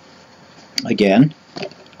again,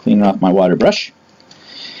 cleaning off my water brush.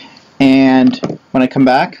 And when I come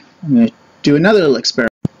back, I'm going to do another little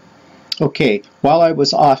experiment. Okay, while I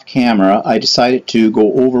was off camera, I decided to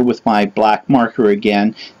go over with my black marker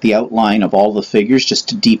again the outline of all the figures just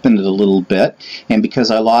to deepen it a little bit. And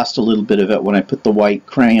because I lost a little bit of it when I put the white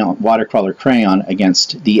crayon, watercolor crayon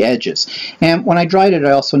against the edges. And when I dried it,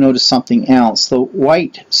 I also noticed something else. The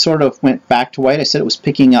white sort of went back to white. I said it was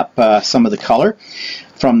picking up some of the color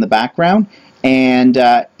from the background. And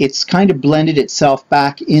it's kind of blended itself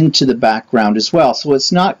back into the background as well. So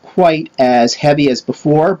it's not quite as heavy as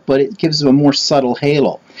before, but it gives it a more subtle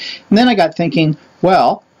halo. And then I got thinking,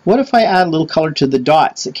 well, what if I add a little color to the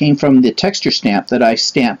dots that came from the texture stamp that I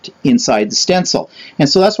stamped inside the stencil? And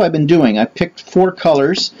so that's what I've been doing. I picked 4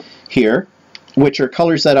 colors here, which are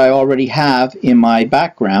colors that I already have in my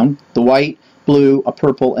background, the white, blue, a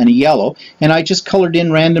purple, and a yellow, and I just colored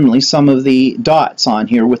in randomly some of the dots on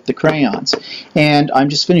here with the crayons. And I'm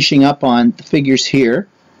just finishing up on the figures here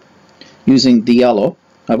using the yellow.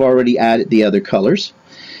 I've already added the other colors,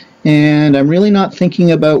 and I'm really not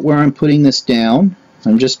thinking about where I'm putting this down.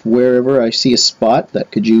 I'm just wherever I see a spot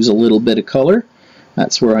that could use a little bit of color,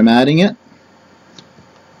 that's where I'm adding it.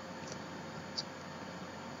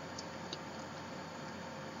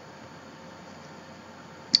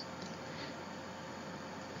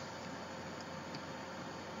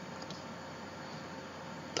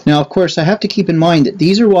 Now, of course, I have to keep in mind that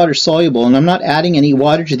these are water soluble, and I'm not adding any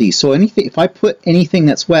water to these. So anything, if I put anything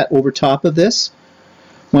that's wet over top of this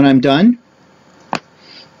when I'm done,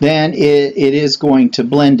 then it is going to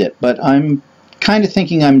blend it. But I'm kind of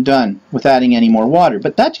thinking I'm done with adding any more water.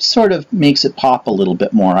 But that just sort of makes it pop a little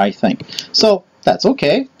bit more, I think. So that's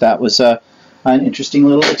okay. That was an interesting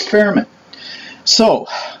little experiment. So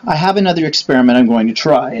I have another experiment I'm going to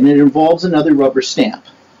try, and it involves another rubber stamp.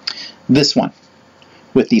 This one,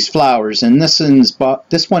 with these flowers, and this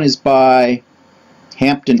one is by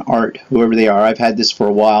Hampton Art, whoever they are. I've had this for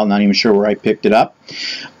a while, not even sure where I picked it up,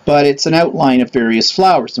 but it's an outline of various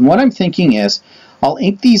flowers. And what I'm thinking is I'll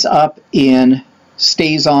ink these up in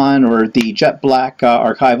StazOn or the jet black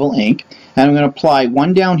archival ink, and I'm going to apply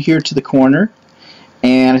one down here to the corner,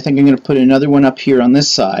 and I think I'm going to put another one up here on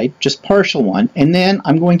this side, just partial one, and then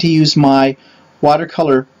I'm going to use my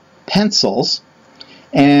watercolor pencils,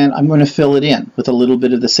 and I'm going to fill it in with a little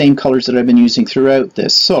bit of the same colors that I've been using throughout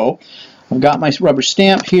this. So I've got my rubber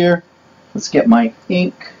stamp here. Let's get my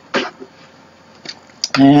ink,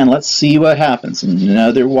 and let's see what happens.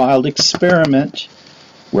 Another wild experiment.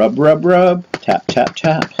 Rub, rub, rub. Tap, tap,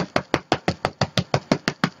 tap.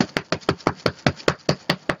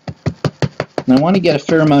 And I want to get a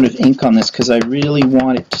fair amount of ink on this because I really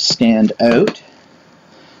want it to stand out.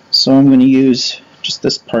 So I'm going to use just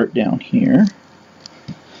this part down here.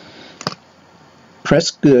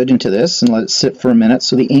 Press good into this and let it sit for a minute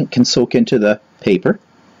so the ink can soak into the paper.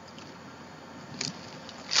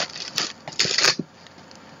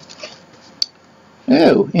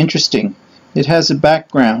 Oh, interesting. It has a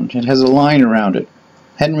background. It has a line around it.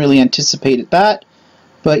 Hadn't really anticipated that,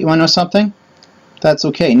 but you want to know something? That's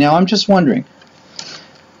okay. Now I'm just wondering,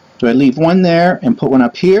 do I leave one there and put one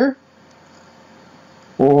up here?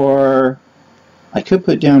 Or I could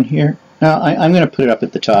put it down here. No, I'm going to put it up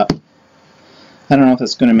at the top. I don't know if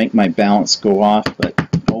that's going to make my balance go off, but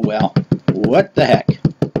oh well. What the heck?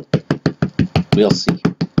 We'll see.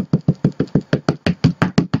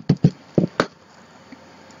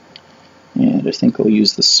 And I think I'll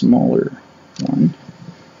use the smaller one.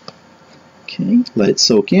 Okay, let it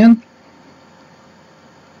soak in.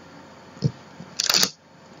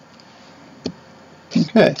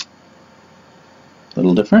 Okay, a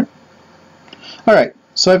little different. All right,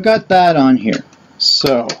 so I've got that on here.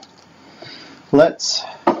 So let's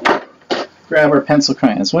grab our pencil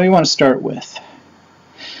crayons. What do you want to start with?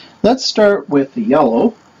 Let's start with the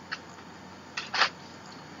yellow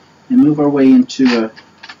and move our way into a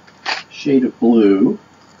shade of blue,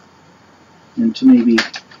 into maybe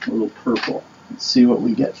a little purple. Let's see what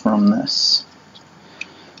we get from this.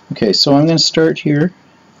 Okay, so I'm going to start here,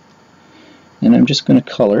 and I'm just going to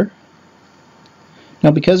color.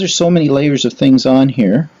 Now, because there's so many layers of things on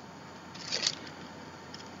here,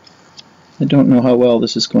 I don't know how well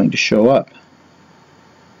this is going to show up.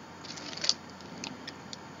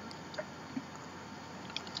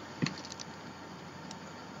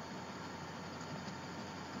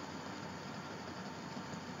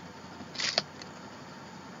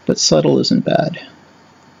 But subtle isn't bad.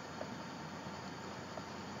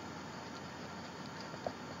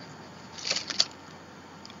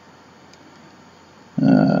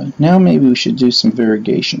 Now maybe we should do some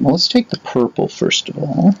variegation. Well, let's take the purple first of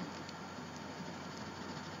all.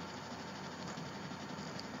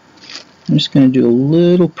 I'm just going to do a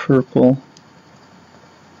little purple.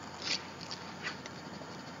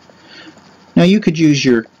 Now you could use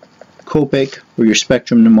your Copic or your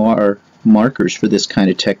Spectrum Noir markers for this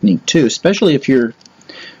kind of technique too, especially if you're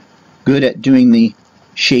good at doing the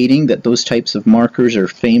shading that those types of markers are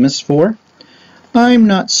famous for. I'm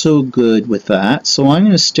not so good with that, so I'm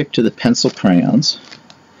going to stick to the pencil crayons,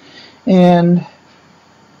 and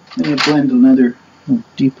I'm going to blend another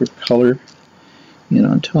deeper color in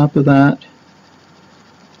on top of that.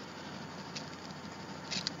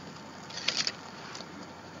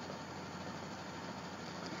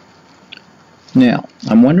 Now,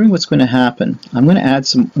 I'm wondering what's going to happen. I'm going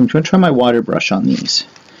to try my water brush on these.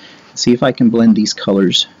 See if I can blend these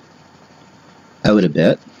colors out a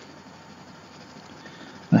bit.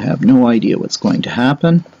 I have no idea what's going to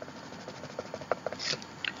happen.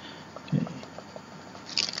 Okay.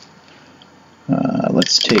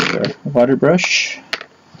 Let's take our water brush.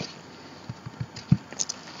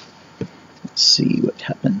 Let's see what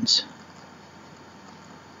happens.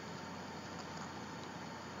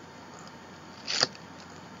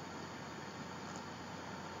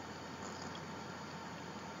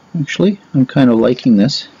 Actually, I'm kind of liking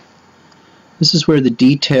this. This is where the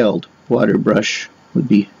detailed water brush would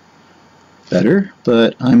be better,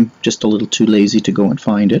 but I'm just a little too lazy to go and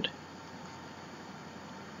find it.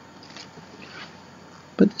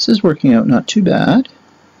 But this is working out not too bad.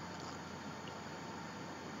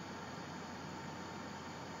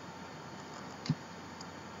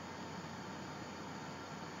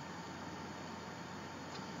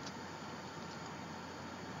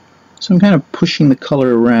 So I'm kind of pushing the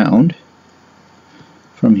color around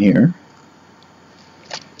from here.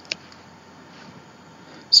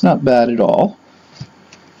 It's not bad at all.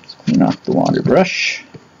 Let's clean off the water brush.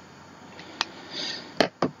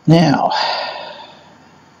 Now,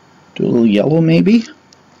 do a little yellow maybe.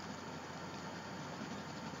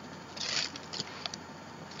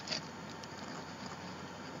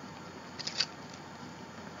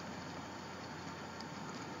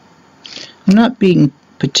 I'm not being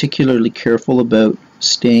particularly careful about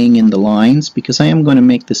staying in the lines because I am going to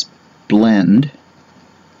make this blend.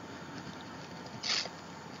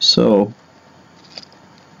 So,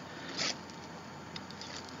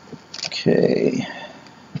 okay,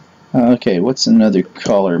 what's another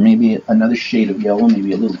color? Maybe another shade of yellow,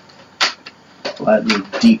 maybe a little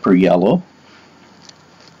deeper yellow.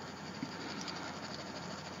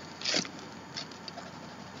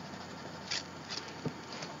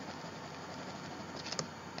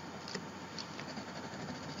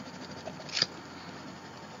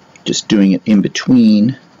 Just doing it in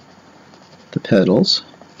between the petals.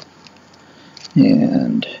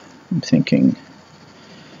 And I'm thinking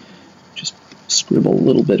just scribble a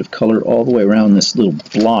little bit of color all the way around this little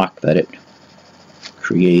block that it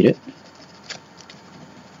created.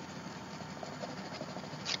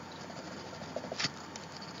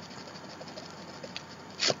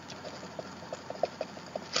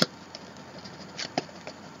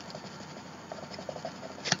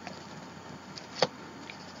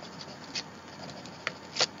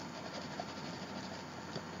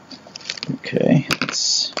 Okay,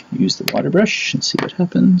 let's use the water brush and see what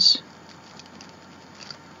happens.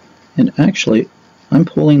 And actually, I'm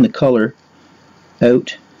pulling the color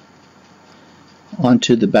out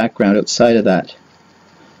onto the background outside of that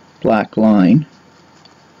black line.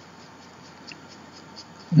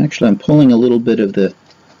 Actually, I'm pulling a little bit of the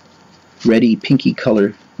reddy pinky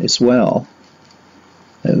color as well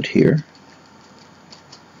out here.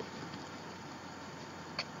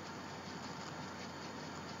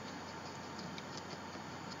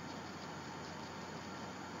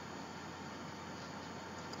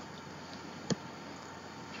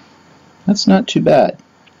 That's not too bad.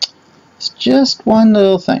 It's just one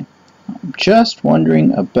little thing. I'm just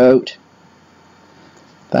wondering about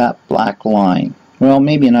that black line. Well,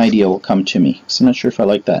 maybe an idea will come to me, because I'm not sure if I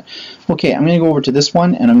like that. Okay, I'm going to go over to this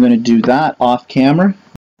one, and I'm going to do that off camera.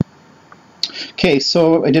 Okay,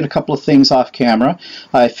 so I did a couple of things off camera.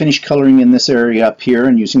 I finished coloring in this area up here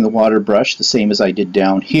and using the water brush, the same as I did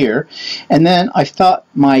down here. And then I thought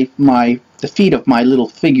the feet of my little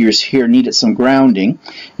figures here needed some grounding,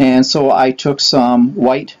 and so I took some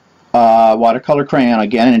white watercolor crayon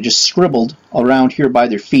again and just scribbled around here by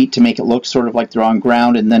their feet to make it look sort of like they're on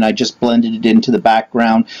ground, and then I just blended it into the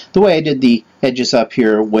background the way I did the edges up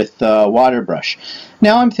here with the water brush.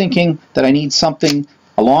 Now I'm thinking that I need something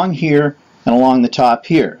along here and along the top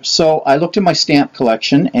here. So I looked at my stamp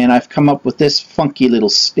collection, and I've come up with this funky little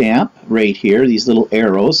stamp right here, these little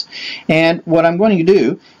arrows. And what I'm going to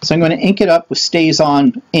do is I'm going to ink it up with Stays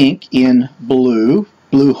On ink in blue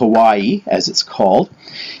Hawaii as it's called,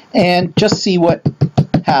 and just see what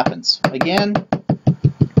happens. Again,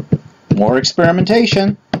 more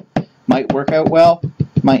experimentation. Might work out well,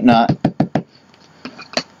 might not.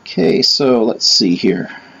 Okay, so let's see here.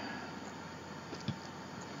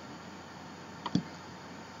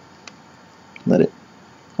 Let it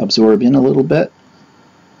absorb in a little bit.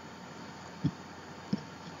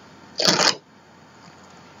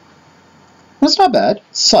 That's not bad.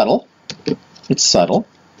 It's subtle. It's subtle,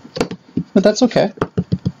 but that's okay.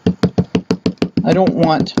 I don't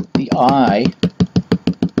want the eye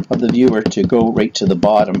of the viewer to go right to the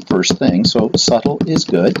bottom first thing, so subtle is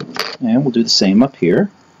good. And we'll do the same up here.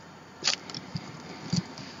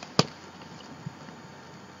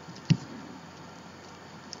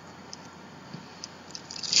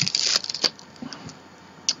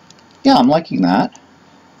 Yeah, I'm liking that.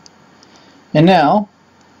 And now,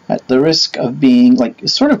 at the risk of being like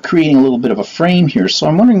sort of creating a little bit of a frame here, so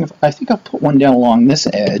I'm wondering if I think I'll put one down along this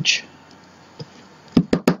edge.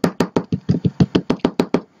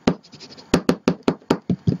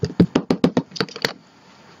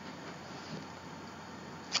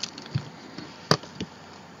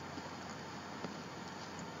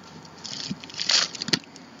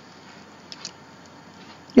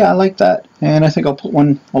 Yeah, I like that, and I think I'll put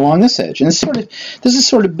one along this edge. And it's this is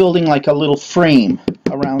sort of building like a little frame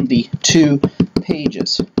around the two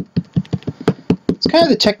pages. It's kind of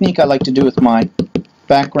the technique I like to do with my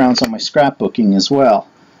backgrounds on my scrapbooking as well.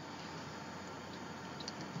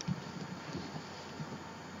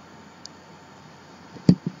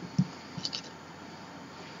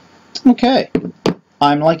 Okay,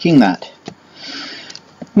 I'm liking that.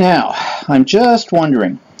 Now, I'm just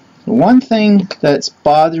wondering, the one thing that's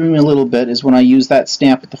bothering me a little bit is when I use that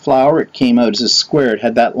stamp with the flower, it came out as a square. It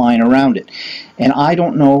had that line around it. And I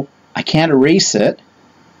don't know, I can't erase it.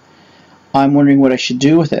 I'm wondering what I should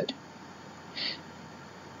do with it.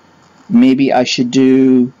 Maybe I should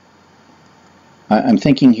do, I'm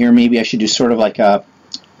thinking here, maybe I should do sort of like a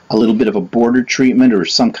little bit of a border treatment or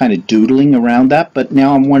some kind of doodling around that. But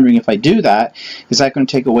now I'm wondering if I do that, is that going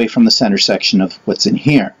to take away from the center section of what's in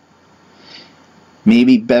here?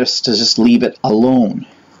 Maybe best to just leave it alone.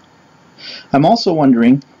 I'm also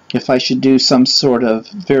wondering if I should do some sort of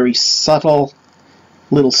very subtle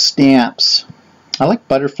little stamps. I like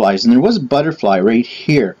butterflies, and there was a butterfly right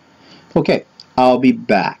here. Okay, I'll be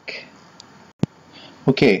back.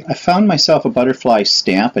 Okay, I found myself a butterfly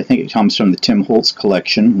stamp. I think it comes from the Tim Holtz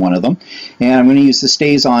collection, one of them. And I'm going to use the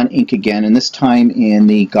Stays On ink again, and this time in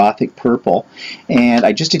the Gothic Purple. And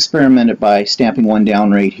I just experimented by stamping one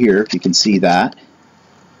down right here, if you can see that.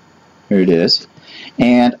 Here it is.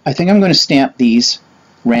 And I think I'm going to stamp these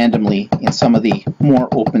randomly in some of the more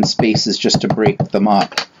open spaces just to break them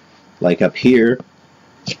up. Like up here.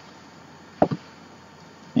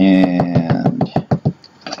 And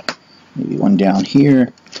maybe one down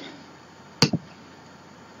here.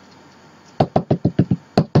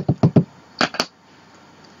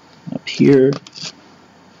 Up here.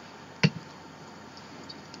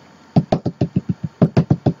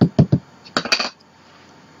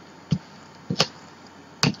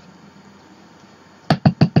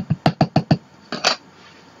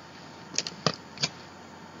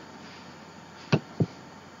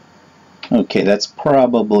 Okay, that's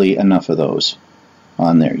probably enough of those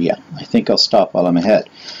on there. Yeah, I think I'll stop while I'm ahead.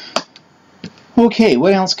 Okay,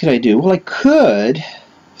 what else could I do? Well, I could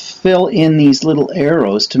fill in these little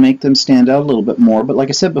arrows to make them stand out a little bit more, but like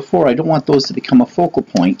I said before, I don't want those to become a focal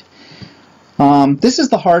point. This is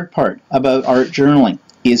the hard part about art journaling,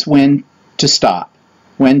 is when to stop,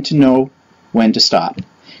 when to know when to stop.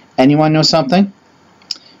 And you want to know something?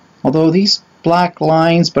 Although these black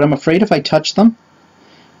lines, but I'm afraid if I touch them,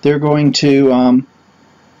 they're going to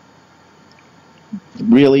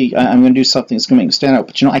really, I'm going to do something that's going to make them stand out.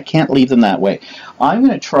 But you know, I can't leave them that way. I'm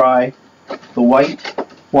going to try the white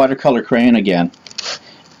watercolor crayon again.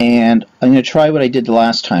 And I'm going to try what I did the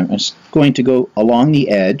last time. I'm just going to go along the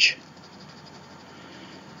edge.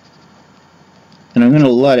 And I'm going to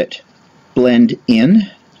let it blend in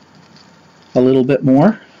a little bit more.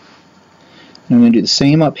 And I'm going to do the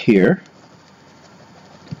same up here.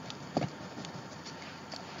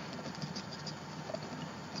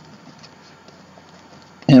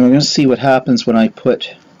 And we're going to see what happens when I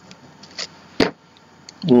put a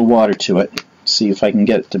little water to it. See if I can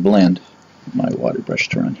get it to blend. My water brush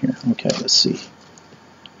to run here. Okay, let's see.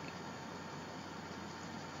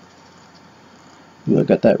 Ooh, I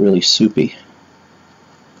got that really soupy.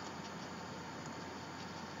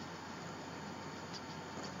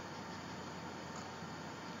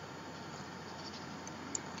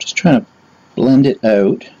 Just trying to blend it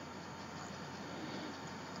out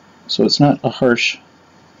so it's not a harsh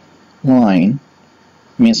line.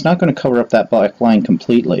 I mean, it's not going to cover up that black line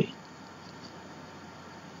completely.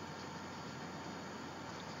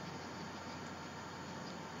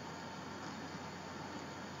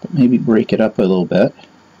 But maybe break it up a little bit.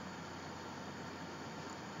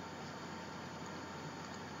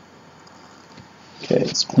 Okay,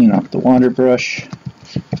 let's clean off the water brush.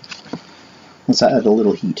 Let's add a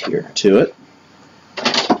little heat here to it.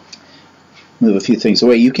 Move a few things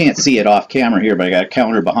away. You can't see it off camera here, but I got a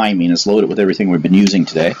counter behind me and it's loaded with everything we've been using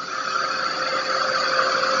today.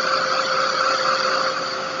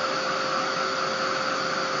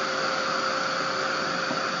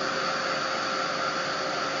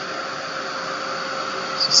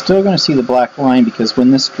 So still going to see the black line because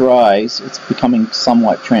when this dries, it's becoming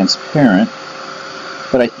somewhat transparent.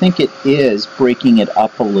 But I think it is breaking it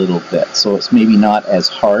up a little bit, so it's maybe not as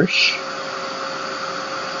harsh.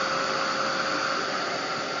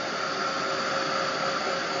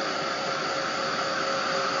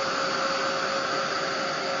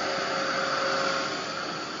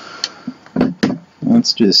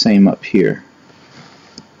 Let's do the same up here.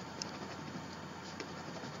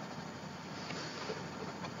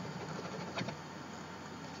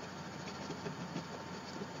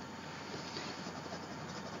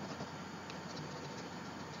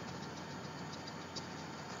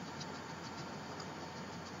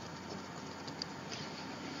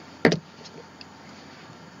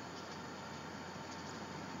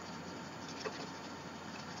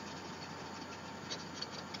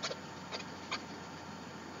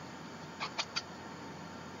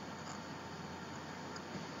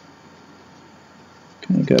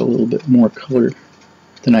 I got a little bit more color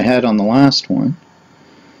than I had on the last one.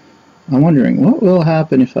 I'm wondering what will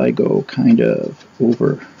happen if I go kind of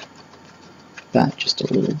over that just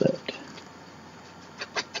a little bit.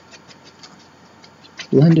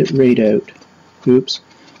 Blend it right out. Oops,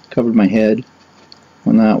 covered my head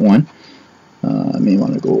on that one. I may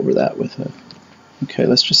want to go over that with a... Okay,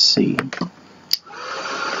 let's just see.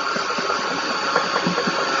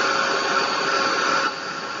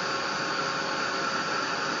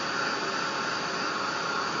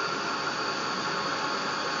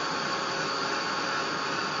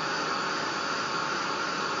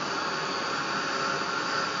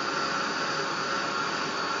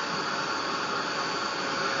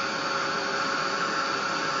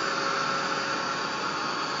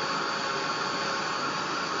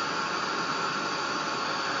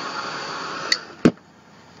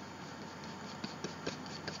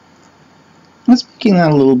 Let's making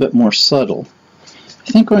that a little bit more subtle.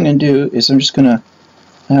 I think what I'm going to do is I'm just going to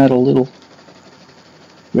add a little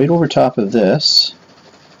right over top of this.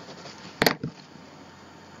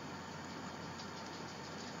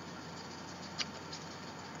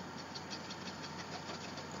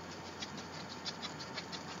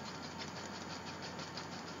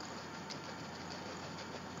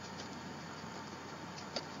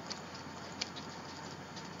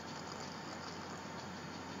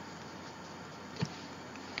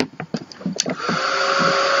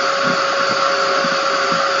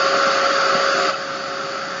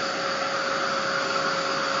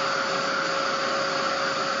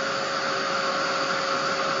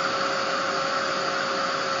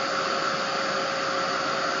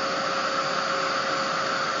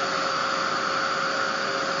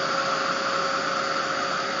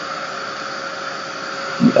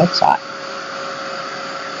 Ooh, that's hot.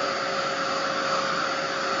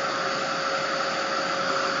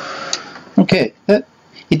 Okay,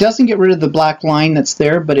 it doesn't get rid of the black line that's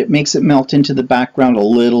there, but it makes it melt into the background a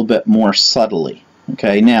little bit more subtly.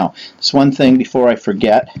 Okay, now, there's one thing before I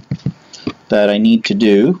forget that I need to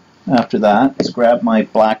do after that is grab my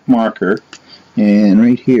black marker, and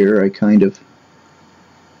right here I kind of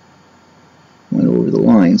went over the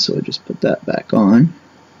line, so I just put that back on.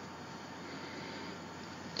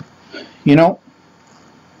 You know,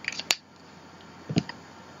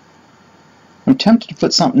 I'm tempted to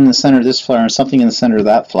put something in the center of this flower and something in the center of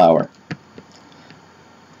that flower.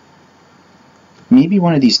 Maybe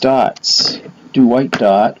one of these dots. Do white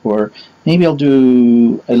dot, or maybe I'll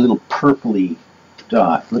do a little purpley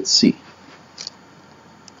dot. Let's see.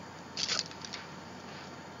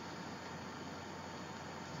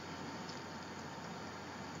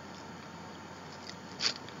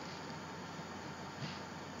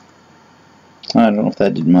 I don't know if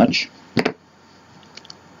that did much.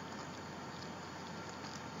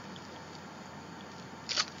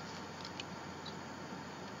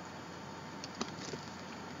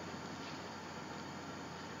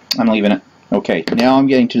 I'm leaving it. Okay, now I'm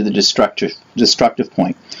getting to the destructive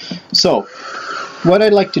point. So, what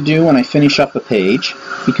I'd like to do when I finish up a page,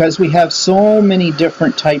 because we have so many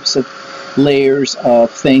different types of layers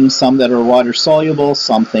of things, some that are water soluble,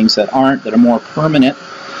 some things that aren't, that are more permanent,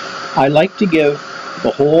 I like to give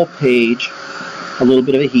the whole page a little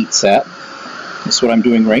bit of a heat set. That's what I'm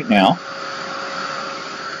doing right now.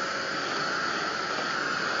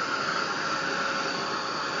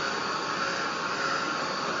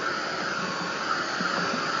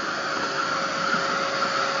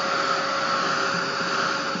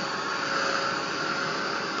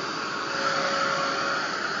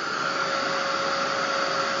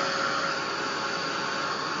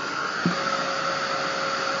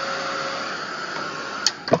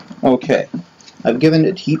 Okay, I've given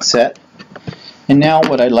it heat set, and now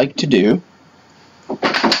what I'd like to do,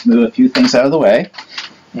 move a few things out of the way,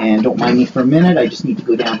 and don't mind me for a minute, I just need to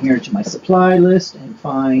go down here into my supply list and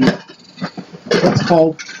find what's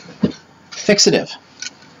called fixative.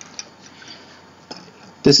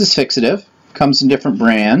 This is fixative, comes in different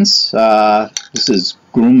brands. This is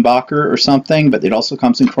Grumbacher or something, but it also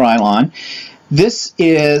comes in Krylon. This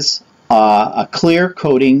is a clear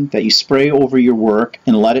coating that you spray over your work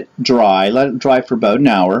and let it dry. Let it dry for about an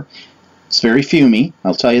hour. It's very fumey,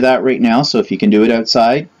 I'll tell you that right now, so if you can do it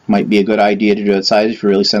outside, might be a good idea to do it outside if you're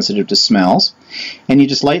really sensitive to smells. And you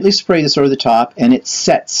just lightly spray this over the top and it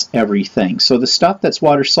sets everything. So the stuff that's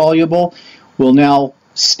water soluble will now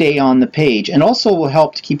stay on the page, and also will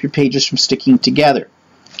help to keep your pages from sticking together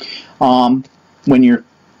when you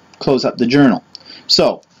close up the journal.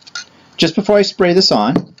 So just before I spray this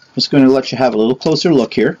on, I'm just going to let you have a little closer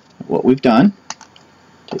look here at what we've done.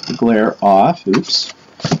 Take the glare off. Oops.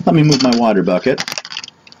 Let me move my water bucket.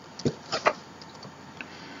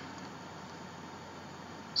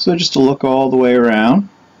 So just to look all the way around.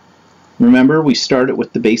 Remember, we started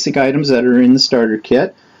with the basic items that are in the starter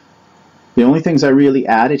kit. The only things I really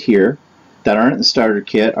added here that aren't in the starter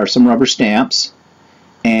kit are some rubber stamps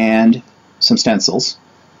and some stencils.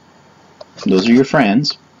 Those are your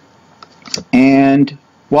friends. And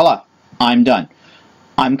voila, I'm done.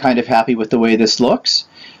 I'm kind of happy with the way this looks.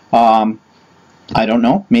 I don't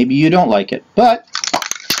know, maybe you don't like it, but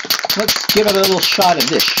let's give it a little shot of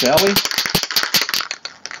this, shall we?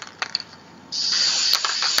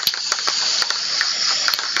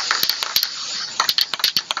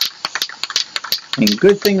 And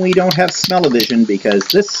good thing we don't have smell-o-vision, because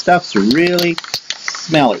this stuff's really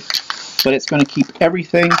smelly. But it's going to keep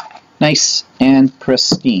everything nice and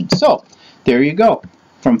pristine. So, there you go.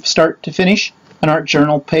 From start to finish, an art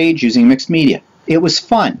journal page using mixed media. It was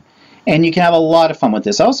fun. And you can have a lot of fun with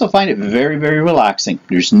this. I also find it very, very relaxing.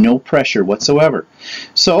 There's no pressure whatsoever.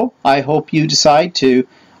 So, I hope you decide to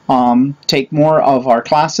take more of our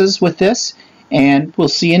classes with this, and we'll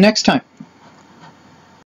see you next time.